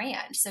their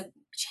brand. So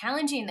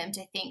challenging them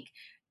to think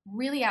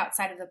really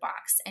outside of the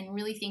box and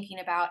really thinking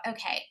about,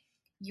 okay,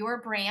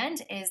 your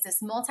brand is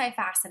this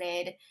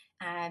multifaceted,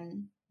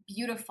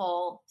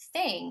 beautiful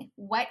thing.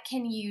 What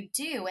can you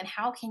do and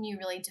how can you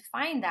really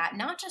define that?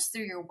 Not just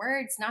through your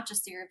words, not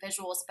just through your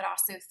visuals, but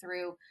also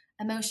through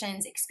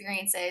emotions,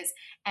 experiences,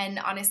 and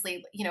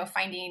honestly,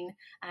 finding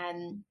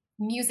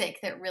music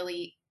that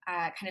really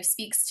kind of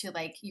speaks to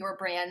like your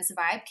brand's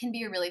vibe can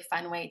be a really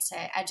fun way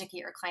to educate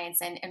your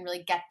clients and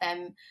really get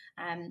them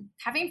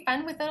having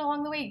fun with it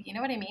along the way. You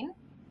know what I mean?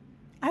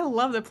 I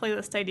love the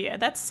playlist idea.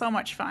 That's so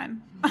much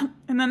fun.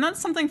 And then that's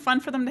something fun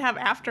for them to have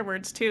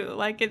afterwards too.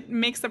 Like it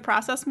makes the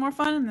process more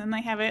fun and then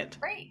they have it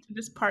Right. to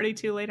just party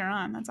to later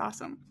on. That's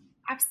awesome.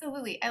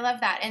 Absolutely. I love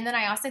that. And then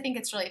I also think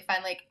it's really fun.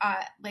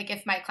 Like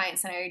if my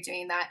clients and I are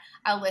doing that,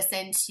 I'll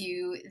listen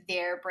to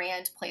their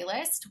brand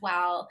playlist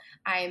while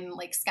I'm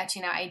like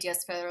sketching out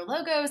ideas for their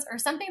logos or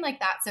something like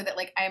that. So that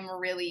like I'm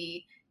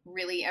really,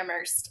 really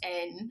immersed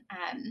in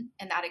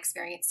that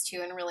experience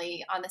too, and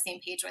really on the same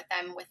page with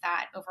them with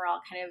that overall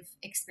kind of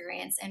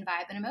experience and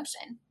vibe and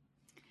emotion.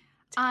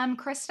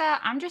 Krista,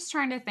 I'm just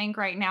trying to think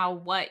right now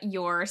what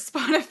your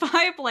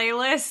Spotify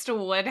playlist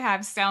would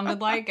have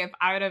sounded like if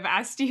I would have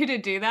asked you to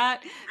do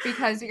that,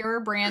 because your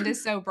brand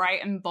is so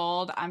bright and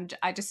bold.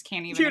 I just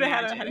can't even You'd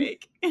have imagine. had a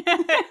headache.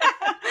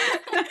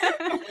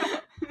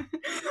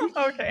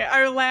 Okay,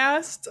 our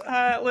last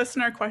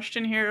listener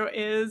question here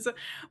is,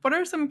 what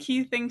are some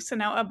key things to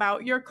know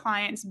about your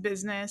client's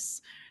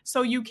business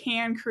so you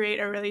can create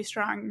a really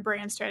strong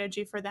brand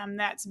strategy for them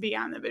that's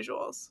beyond the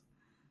visuals?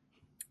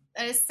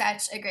 That is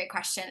such a great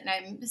question. And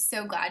I'm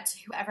so glad to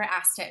whoever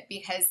asked it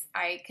because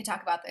I could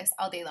talk about this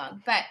all day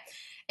long. But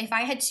if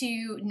I had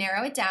to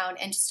narrow it down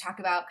and just talk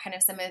about kind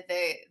of some of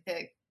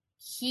the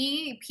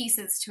key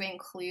pieces to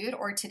include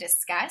or to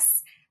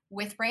discuss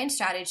with brand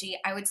strategy,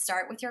 I would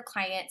start with your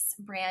client's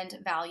brand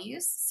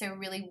values. So,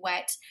 really,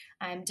 what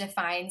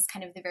defines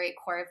kind of the very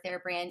core of their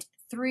brand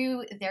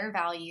through their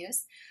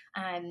values.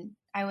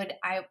 I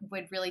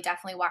would really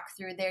definitely walk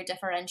through their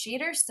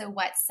differentiators. So,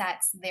 what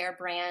sets their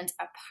brand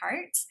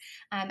apart?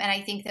 And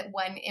I think that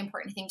one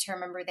important thing to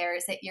remember there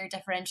is that your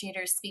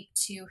differentiators speak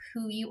to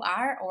who you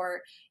are,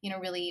 or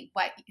really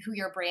who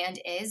your brand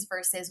is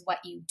versus what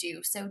you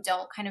do. So,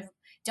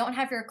 don't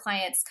have your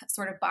clients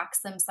sort of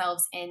box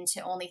themselves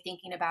into only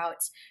thinking about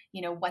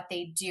what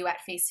they do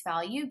at face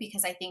value,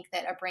 because I think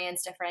that a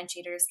brand's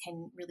differentiators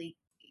can really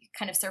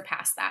kind of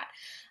surpass that.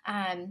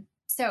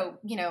 So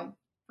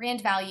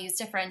brand values,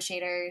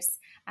 differentiators,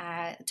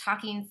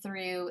 talking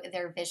through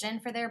their vision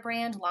for their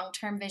brand,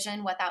 long-term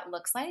vision, what that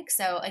looks like.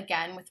 So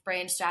again, with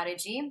brand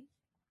strategy,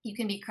 you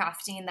can be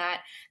crafting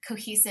that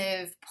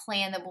cohesive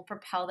plan that will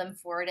propel them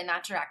forward in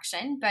that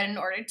direction. But in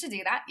order to do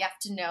that, you have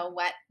to know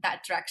what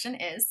that direction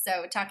is.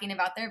 So talking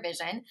about their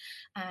vision,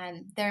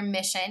 their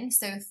mission.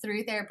 So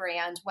through their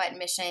brand, what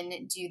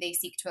mission do they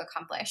seek to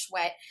accomplish?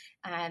 What,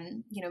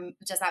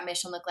 does that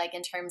mission look like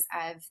in terms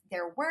of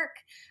their work,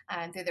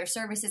 through their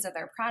services or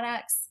their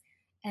products?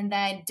 And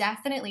then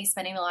definitely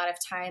spending a lot of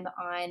time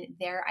on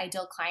their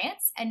ideal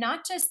clients, and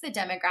not just the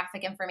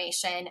demographic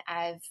information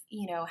of,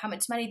 how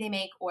much money they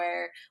make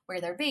or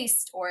where they're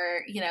based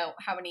or,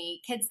 how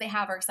many kids they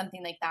have or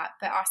something like that,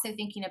 but also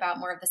thinking about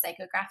more of the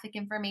psychographic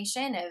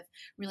information of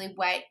really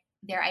what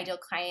their ideal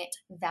client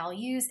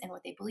values and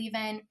what they believe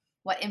in,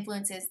 what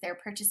influences their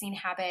purchasing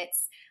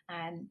habits,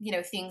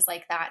 things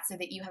like that, so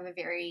that you have a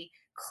very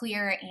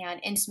clear and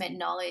intimate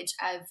knowledge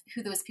of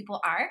who those people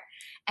are.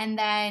 And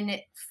then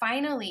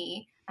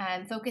finally,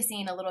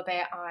 focusing a little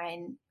bit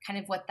on kind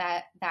of what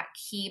that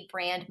key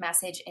brand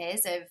message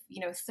is of,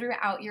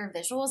 throughout your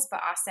visuals,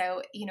 but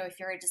also, if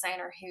you're a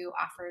designer who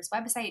offers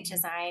website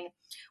design,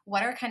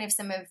 what are kind of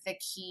some of the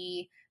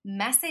key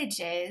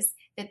messages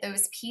that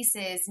those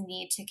pieces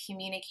need to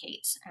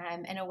communicate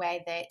in a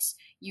way that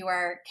you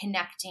are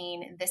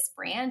connecting this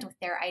brand with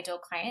their ideal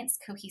clients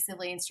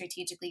cohesively and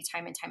strategically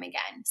time and time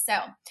again. So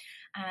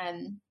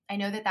I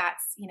know that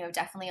that's,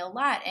 definitely a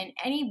lot. And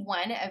any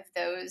one of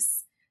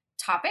those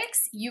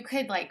topics, you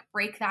could like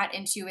break that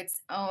into its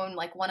own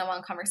like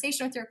one-on-one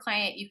conversation with your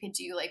client. You could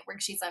do like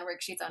worksheets on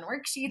worksheets on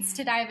worksheets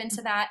to dive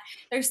into that.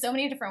 There's so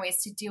many different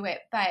ways to do it,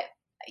 but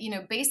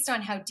based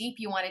on how deep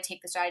you want to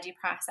take the strategy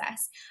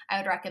process,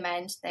 I would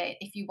recommend that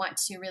if you want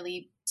to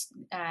really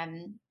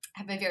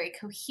have a very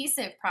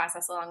cohesive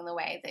process along the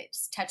way, that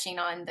just touching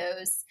on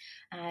those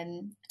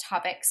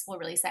topics will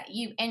really set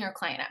you and your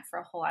client up for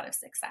a whole lot of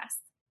success.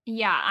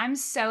 Yeah, I'm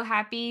so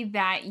happy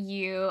that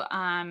you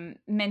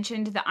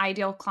mentioned the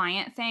ideal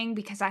client thing,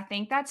 because I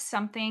think that's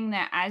something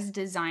that as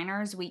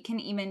designers, we can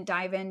even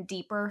dive in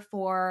deeper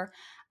for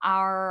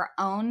our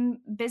own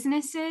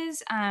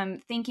businesses,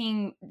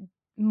 thinking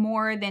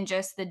more than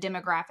just the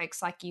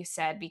demographics, like you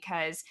said,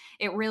 because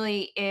it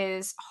really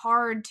is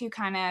hard to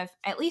kind of,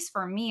 at least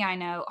for me, I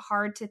know,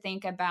 hard to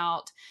think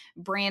about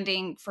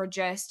branding for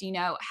just,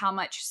 how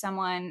much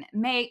someone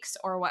makes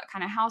or what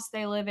kind of house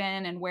they live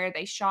in and where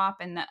they shop.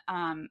 And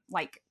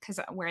because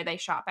where they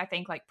shop, I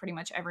think like pretty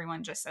much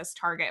everyone just says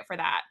Target for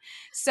that.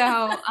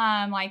 So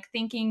like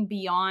thinking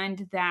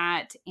beyond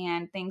that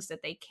and things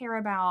that they care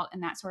about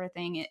and that sort of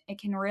thing, it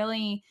can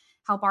really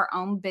help our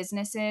own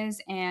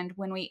businesses. And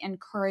when we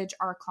encourage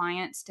our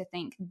clients to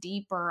think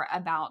deeper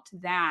about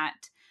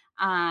that,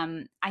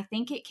 I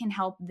think it can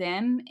help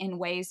them in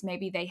ways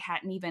maybe they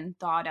hadn't even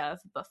thought of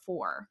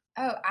before.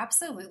 Oh,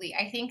 absolutely.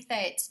 I think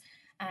that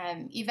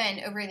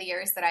even over the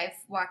years that I've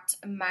walked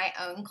my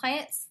own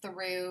clients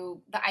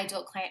through the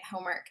ideal client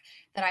homework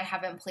that I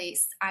have in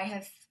place, I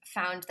have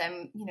found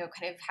them,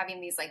 kind of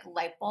having these like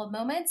light bulb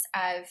moments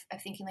of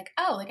thinking like,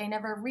 oh, like I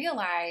never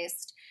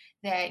realized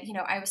that,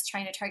 I was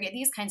trying to target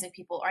these kinds of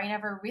people, or I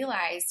never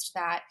realized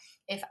that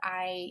if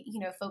I,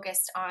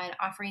 focused on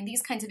offering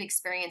these kinds of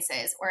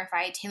experiences, or if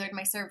I tailored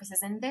my services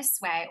in this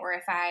way, or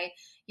if I,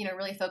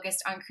 really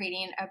focused on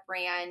creating a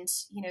brand,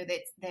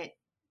 that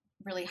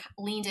really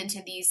leaned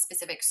into these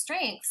specific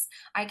strengths,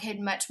 I could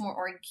much more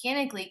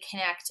organically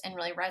connect and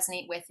really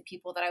resonate with the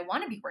people that I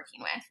want to be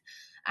working with.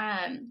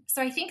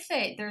 So I think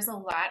that there's a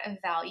lot of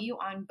value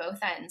on both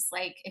ends.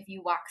 Like if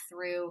you walk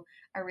through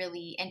a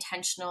really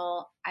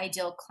intentional,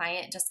 ideal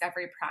client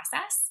discovery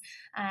process,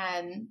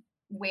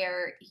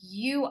 where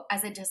you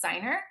as a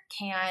designer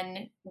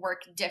can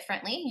work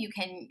differently.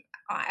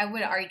 I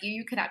would argue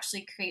you could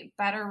actually create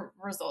better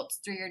results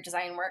through your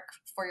design work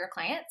for your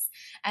clients.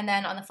 And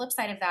then on the flip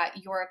side of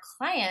that, your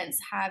clients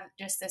have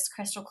just this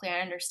crystal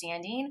clear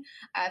understanding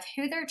of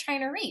who they're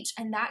trying to reach.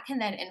 And that can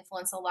then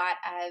influence a lot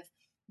of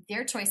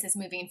their choices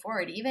moving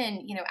forward,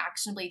 even,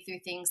 actionably through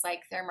things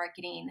like their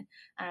marketing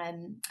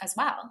as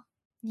well.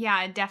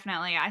 Yeah,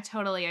 definitely. I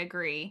totally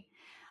agree.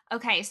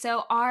 Okay,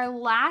 so our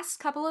last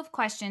couple of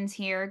questions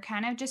here,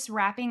 kind of just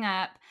wrapping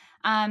up.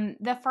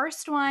 The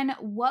first one,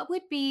 what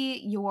would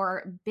be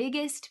your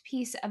biggest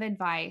piece of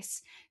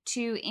advice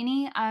to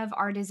any of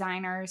our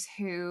designers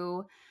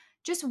who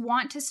just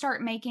want to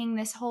start making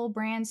this whole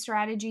brand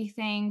strategy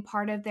thing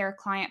part of their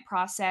client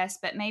process,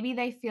 but maybe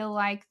they feel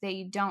like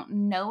they don't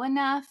know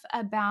enough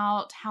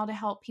about how to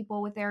help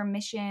people with their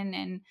mission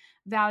and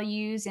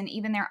values and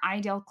even their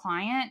ideal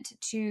client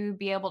to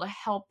be able to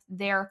help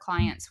their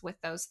clients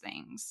with those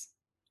things?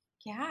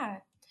 Yeah.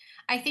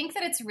 I think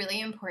that it's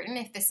really important,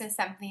 if this is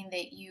something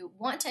that you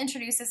want to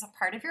introduce as a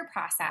part of your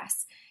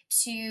process,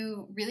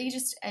 to really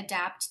just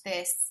adapt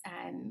this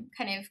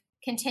kind of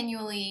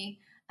continually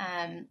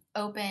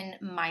open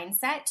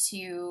mindset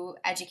to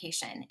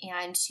education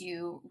and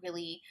to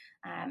really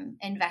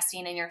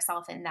investing in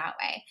yourself in that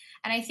way.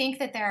 And I think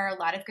that there are a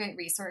lot of great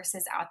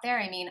resources out there.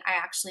 I mean, I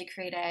actually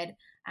created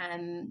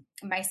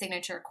my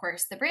signature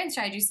course, the Brand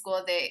Strategy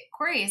School, that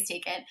Corey has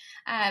taken,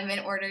 in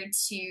order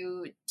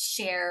to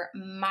share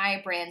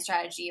my brand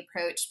strategy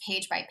approach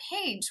page by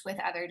page with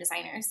other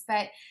designers.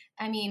 But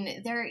I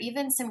mean, there are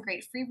even some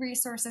great free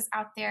resources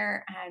out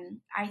there.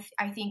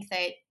 I think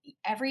that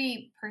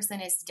every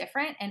person is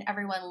different and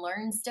everyone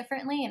learns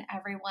differently, and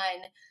everyone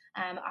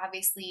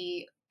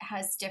obviously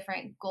has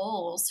different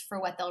goals for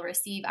what they'll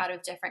receive out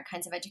of different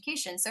kinds of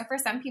education. So for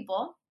some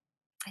people,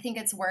 I think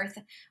it's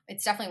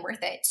definitely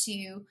worth it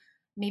to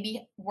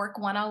maybe work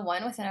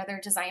one-on-one with another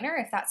designer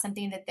if that's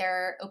something that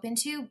they're open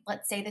to.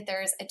 Let's say that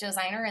there's a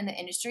designer in the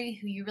industry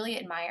who you really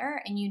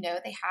admire and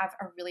they have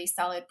a really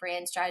solid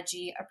brand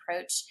strategy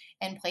approach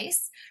in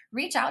place.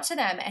 Reach out to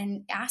them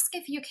and ask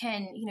if you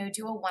can,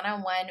 do a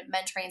one-on-one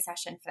mentoring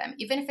session for them,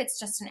 even if it's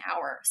just an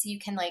hour. So you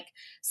can like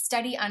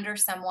study under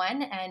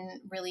someone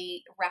and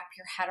really wrap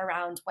your head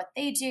around what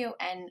they do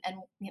and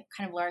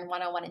kind of learn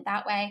one-on-one in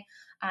that way.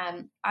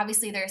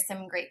 Obviously, there's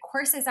some great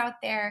courses out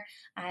there,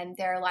 and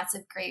there are lots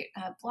of great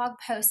blog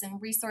posts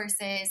and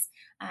resources.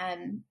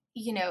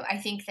 I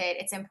think that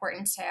it's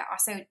important to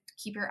also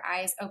keep your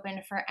eyes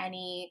open for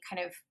any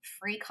kind of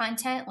free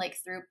content, like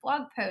through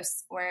blog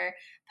posts or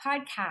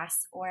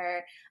podcasts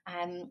or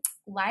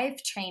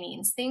live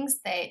trainings, things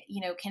that,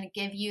 can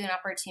give you an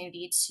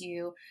opportunity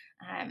to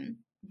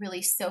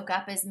really soak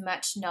up as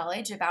much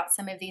knowledge about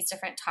some of these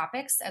different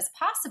topics as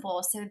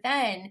possible. So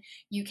then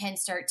you can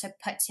start to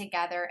put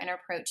together an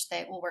approach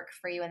that will work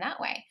for you in that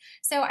way.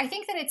 So I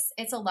think that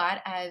it's a lot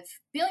of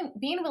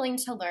being willing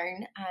to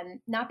learn,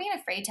 not being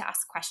afraid to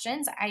ask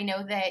questions. I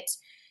know that,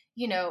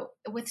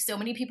 with so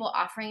many people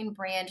offering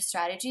brand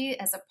strategy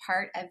as a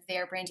part of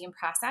their branding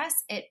process,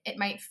 it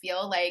might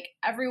feel like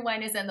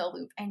everyone is in the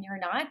loop and you're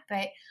not.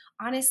 But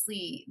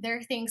honestly, there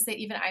are things that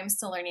even I'm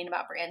still learning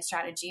about brand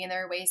strategy, and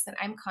there are ways that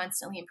I'm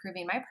constantly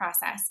improving my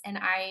process. And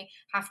I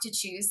have to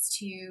choose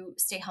to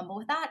stay humble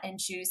with that and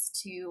choose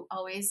to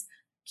always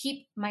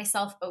keep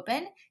myself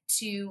open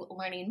to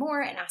learning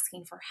more and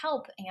asking for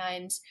help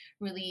and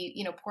really,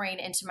 pouring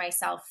into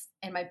myself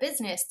and my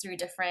business through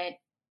different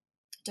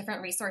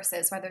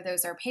resources, whether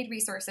those are paid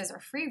resources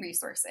or free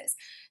resources.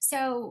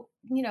 So,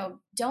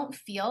 don't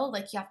feel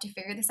like you have to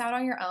figure this out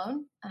on your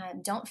own.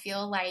 Don't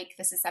feel like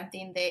this is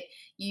something that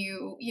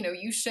you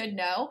should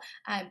know.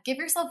 Give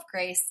yourself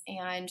grace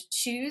and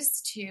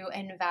choose to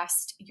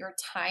invest your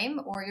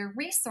time or your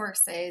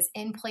resources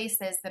in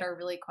places that are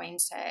really going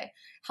to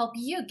help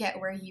you get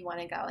where you want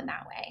to go in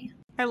that way.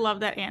 I love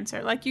that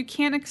answer. Like, you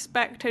can't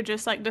expect to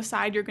just like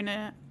decide you're going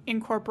to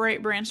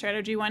incorporate brand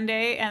strategy one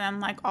day and then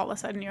like all of a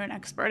sudden you're an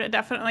expert. It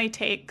definitely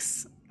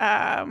takes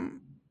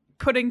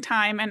putting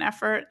time and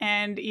effort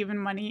and even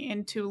money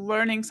into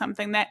learning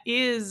something that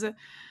is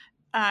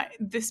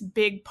this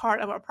big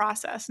part of a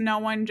process. No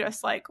one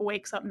just like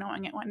wakes up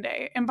knowing it one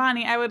day. And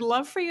Bonnie, I would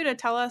love for you to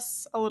tell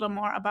us a little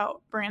more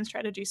about Brand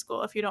Strategy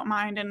School, if you don't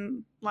mind,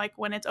 and like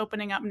when it's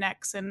opening up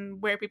next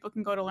and where people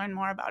can go to learn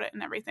more about it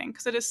and everything,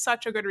 because it is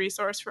such a good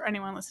resource for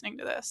anyone listening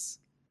to this.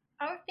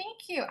 Oh,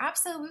 thank you.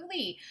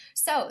 Absolutely.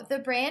 So the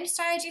Brand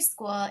Strategy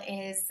School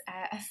is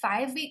a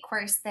 5-week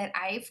course that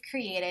I've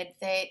created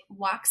that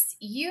walks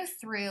you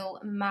through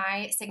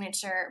my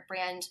signature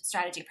brand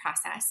strategy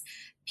process,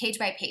 page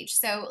by page.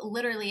 So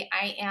literally,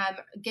 I am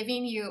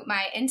giving you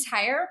my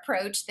entire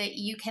approach that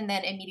you can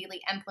then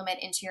immediately implement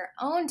into your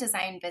own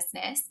design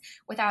business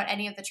without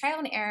any of the trial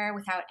and error,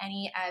 without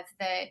any of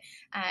the,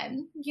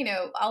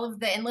 all of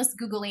the endless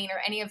Googling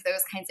or any of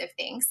those kinds of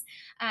things.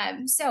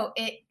 So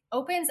it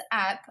opens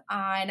up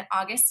on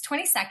August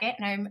 22nd,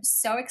 and I'm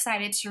so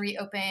excited to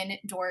reopen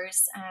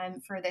doors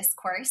for this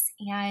course.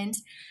 And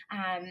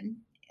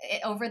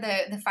over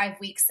the 5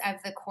 weeks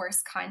of the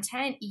course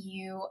content,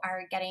 you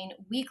are getting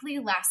weekly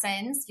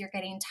lessons. You're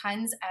getting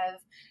tons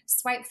of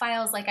swipe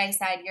files. Like I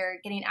said,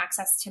 you're getting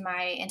access to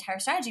my entire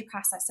strategy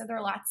process. So there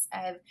are lots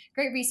of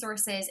great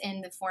resources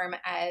in the form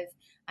of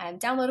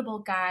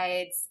downloadable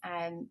guides,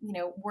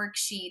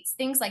 worksheets,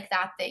 things like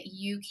that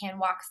you can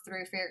walk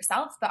through for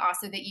yourself, but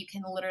also that you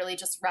can literally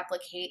just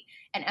replicate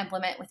and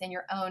implement within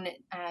your own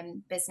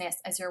business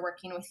as you're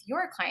working with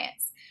your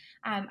clients.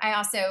 I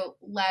also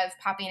love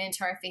popping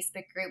into our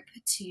Facebook group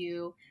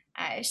to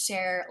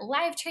share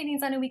live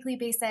trainings on a weekly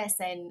basis.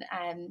 And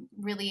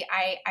really,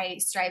 I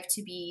strive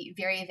to be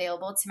very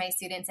available to my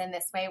students in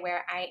this way,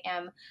 where I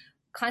am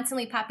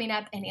constantly popping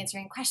up and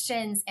answering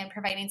questions and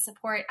providing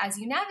support as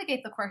you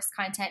navigate the course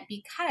content,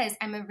 because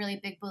I'm a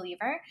really big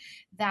believer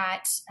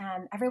that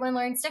everyone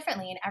learns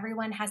differently and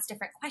everyone has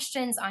different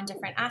questions on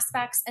different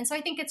aspects. And so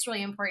I think it's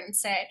really important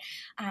to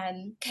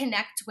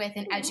connect with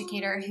an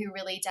educator who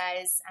really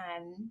does,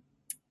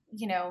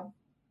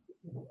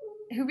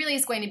 who really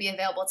is going to be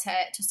available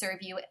to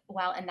serve you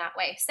well in that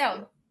way.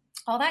 So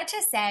all that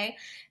to say,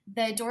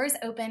 the doors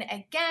open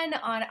again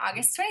on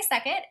August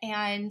 22nd,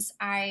 and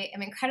I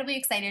am incredibly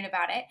excited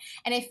about it.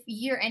 And if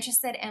you're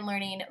interested in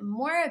learning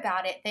more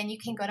about it, then you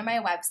can go to my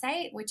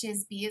website, which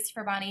is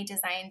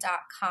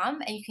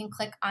bisforbonniedesign.com, and you can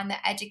click on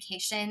the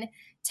education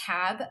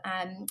tab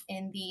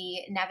in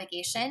the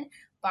navigation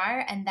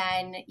bar, and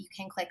then you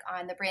can click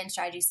on the Brand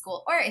Strategy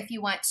School. Or if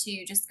you want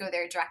to just go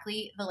there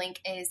directly, the link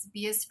is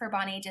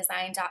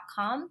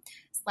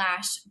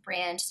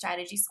bisforbonniedesign.com/brand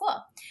strategy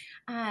school.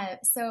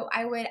 So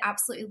I would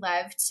absolutely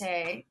love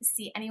to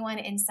see anyone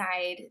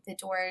inside the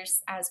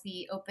doors as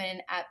we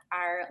open up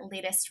our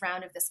latest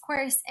round of this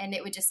course. And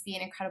it would just be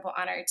an incredible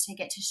honor to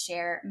get to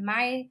share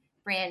my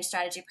brand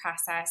strategy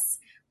process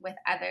with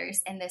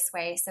others in this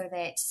way, so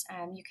that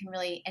you can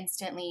really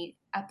instantly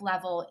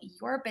up-level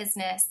your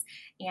business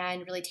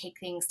and really take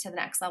things to the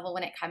next level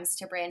when it comes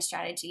to brand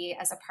strategy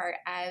as a part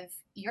of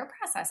your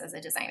process as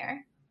a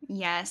designer.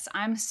 Yes,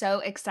 I'm so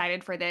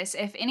excited for this.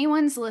 If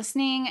anyone's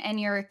listening and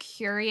you're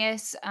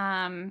curious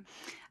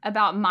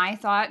about my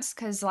thoughts,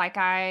 because like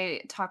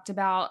I talked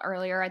about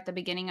earlier at the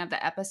beginning of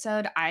the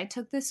episode, I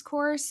took this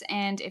course.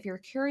 And if you're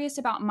curious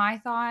about my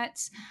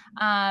thoughts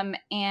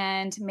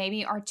and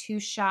maybe are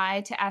too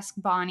shy to ask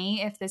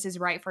Bonnie if this is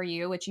right for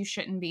you, which you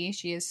shouldn't be.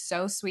 She is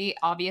so sweet,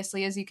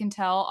 obviously, as you can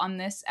tell on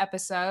this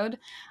episode.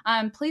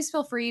 Please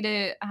feel free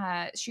to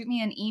shoot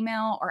me an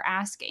email or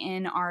ask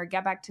in our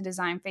Get Back to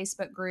Design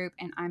Facebook group,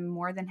 and I'm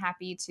more than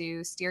happy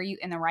to steer you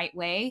in the right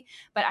way.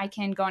 But I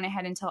can go on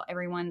ahead and tell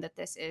everyone that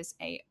this is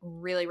a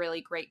really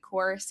great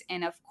course.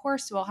 And of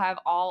course, we'll have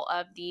all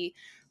of the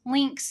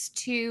links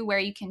to where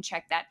you can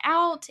check that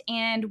out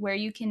and where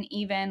you can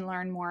even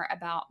learn more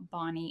about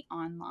Bonnie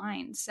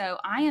online. So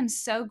I am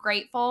so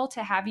grateful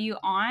to have you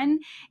on,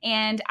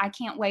 and I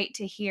can't wait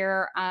to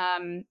hear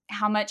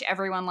how much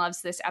everyone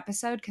loves this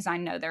episode, because I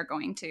know they're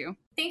going to.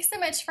 Thanks so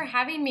much for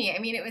having me. I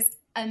mean, it was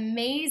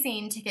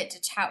amazing to get to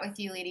chat with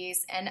you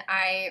ladies, and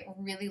I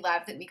really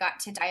love that we got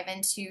to dive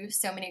into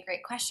so many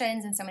great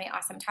questions and so many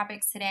awesome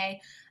topics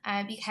today,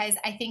 because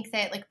I think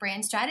that like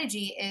brand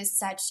strategy is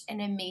such an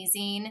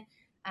amazing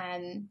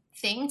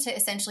thing to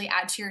essentially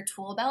add to your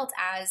tool belt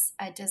as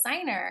a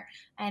designer.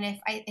 And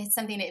it's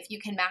something that if you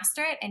can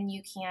master it and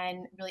you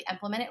can really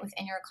implement it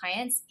within your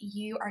clients,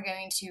 you are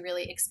going to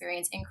really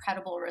experience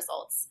incredible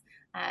results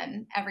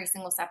every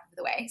single step of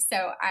the way.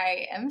 So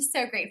I am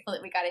so grateful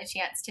that we got a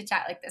chance to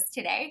chat like this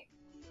today.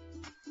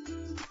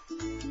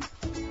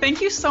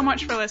 Thank you so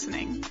much for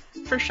listening.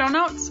 For show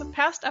notes,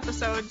 past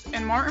episodes,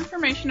 and more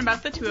information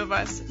about the two of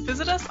us,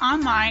 visit us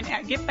online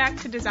at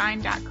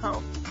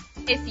getbacktodesign.co.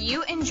 If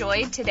you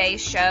enjoyed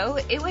today's show,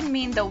 it would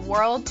mean the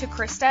world to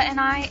Krista and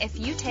I if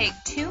you take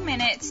 2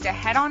 minutes to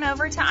head on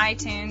over to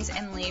iTunes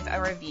and leave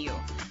a review.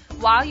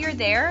 While you're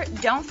there,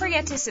 don't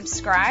forget to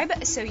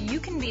subscribe so you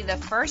can be the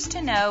first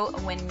to know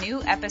when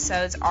new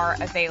episodes are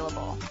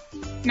available.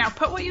 Now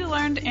put what you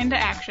learned into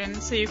action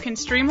so you can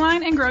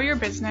streamline and grow your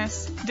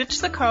business,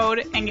 ditch the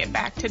code, and get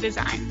back to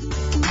design.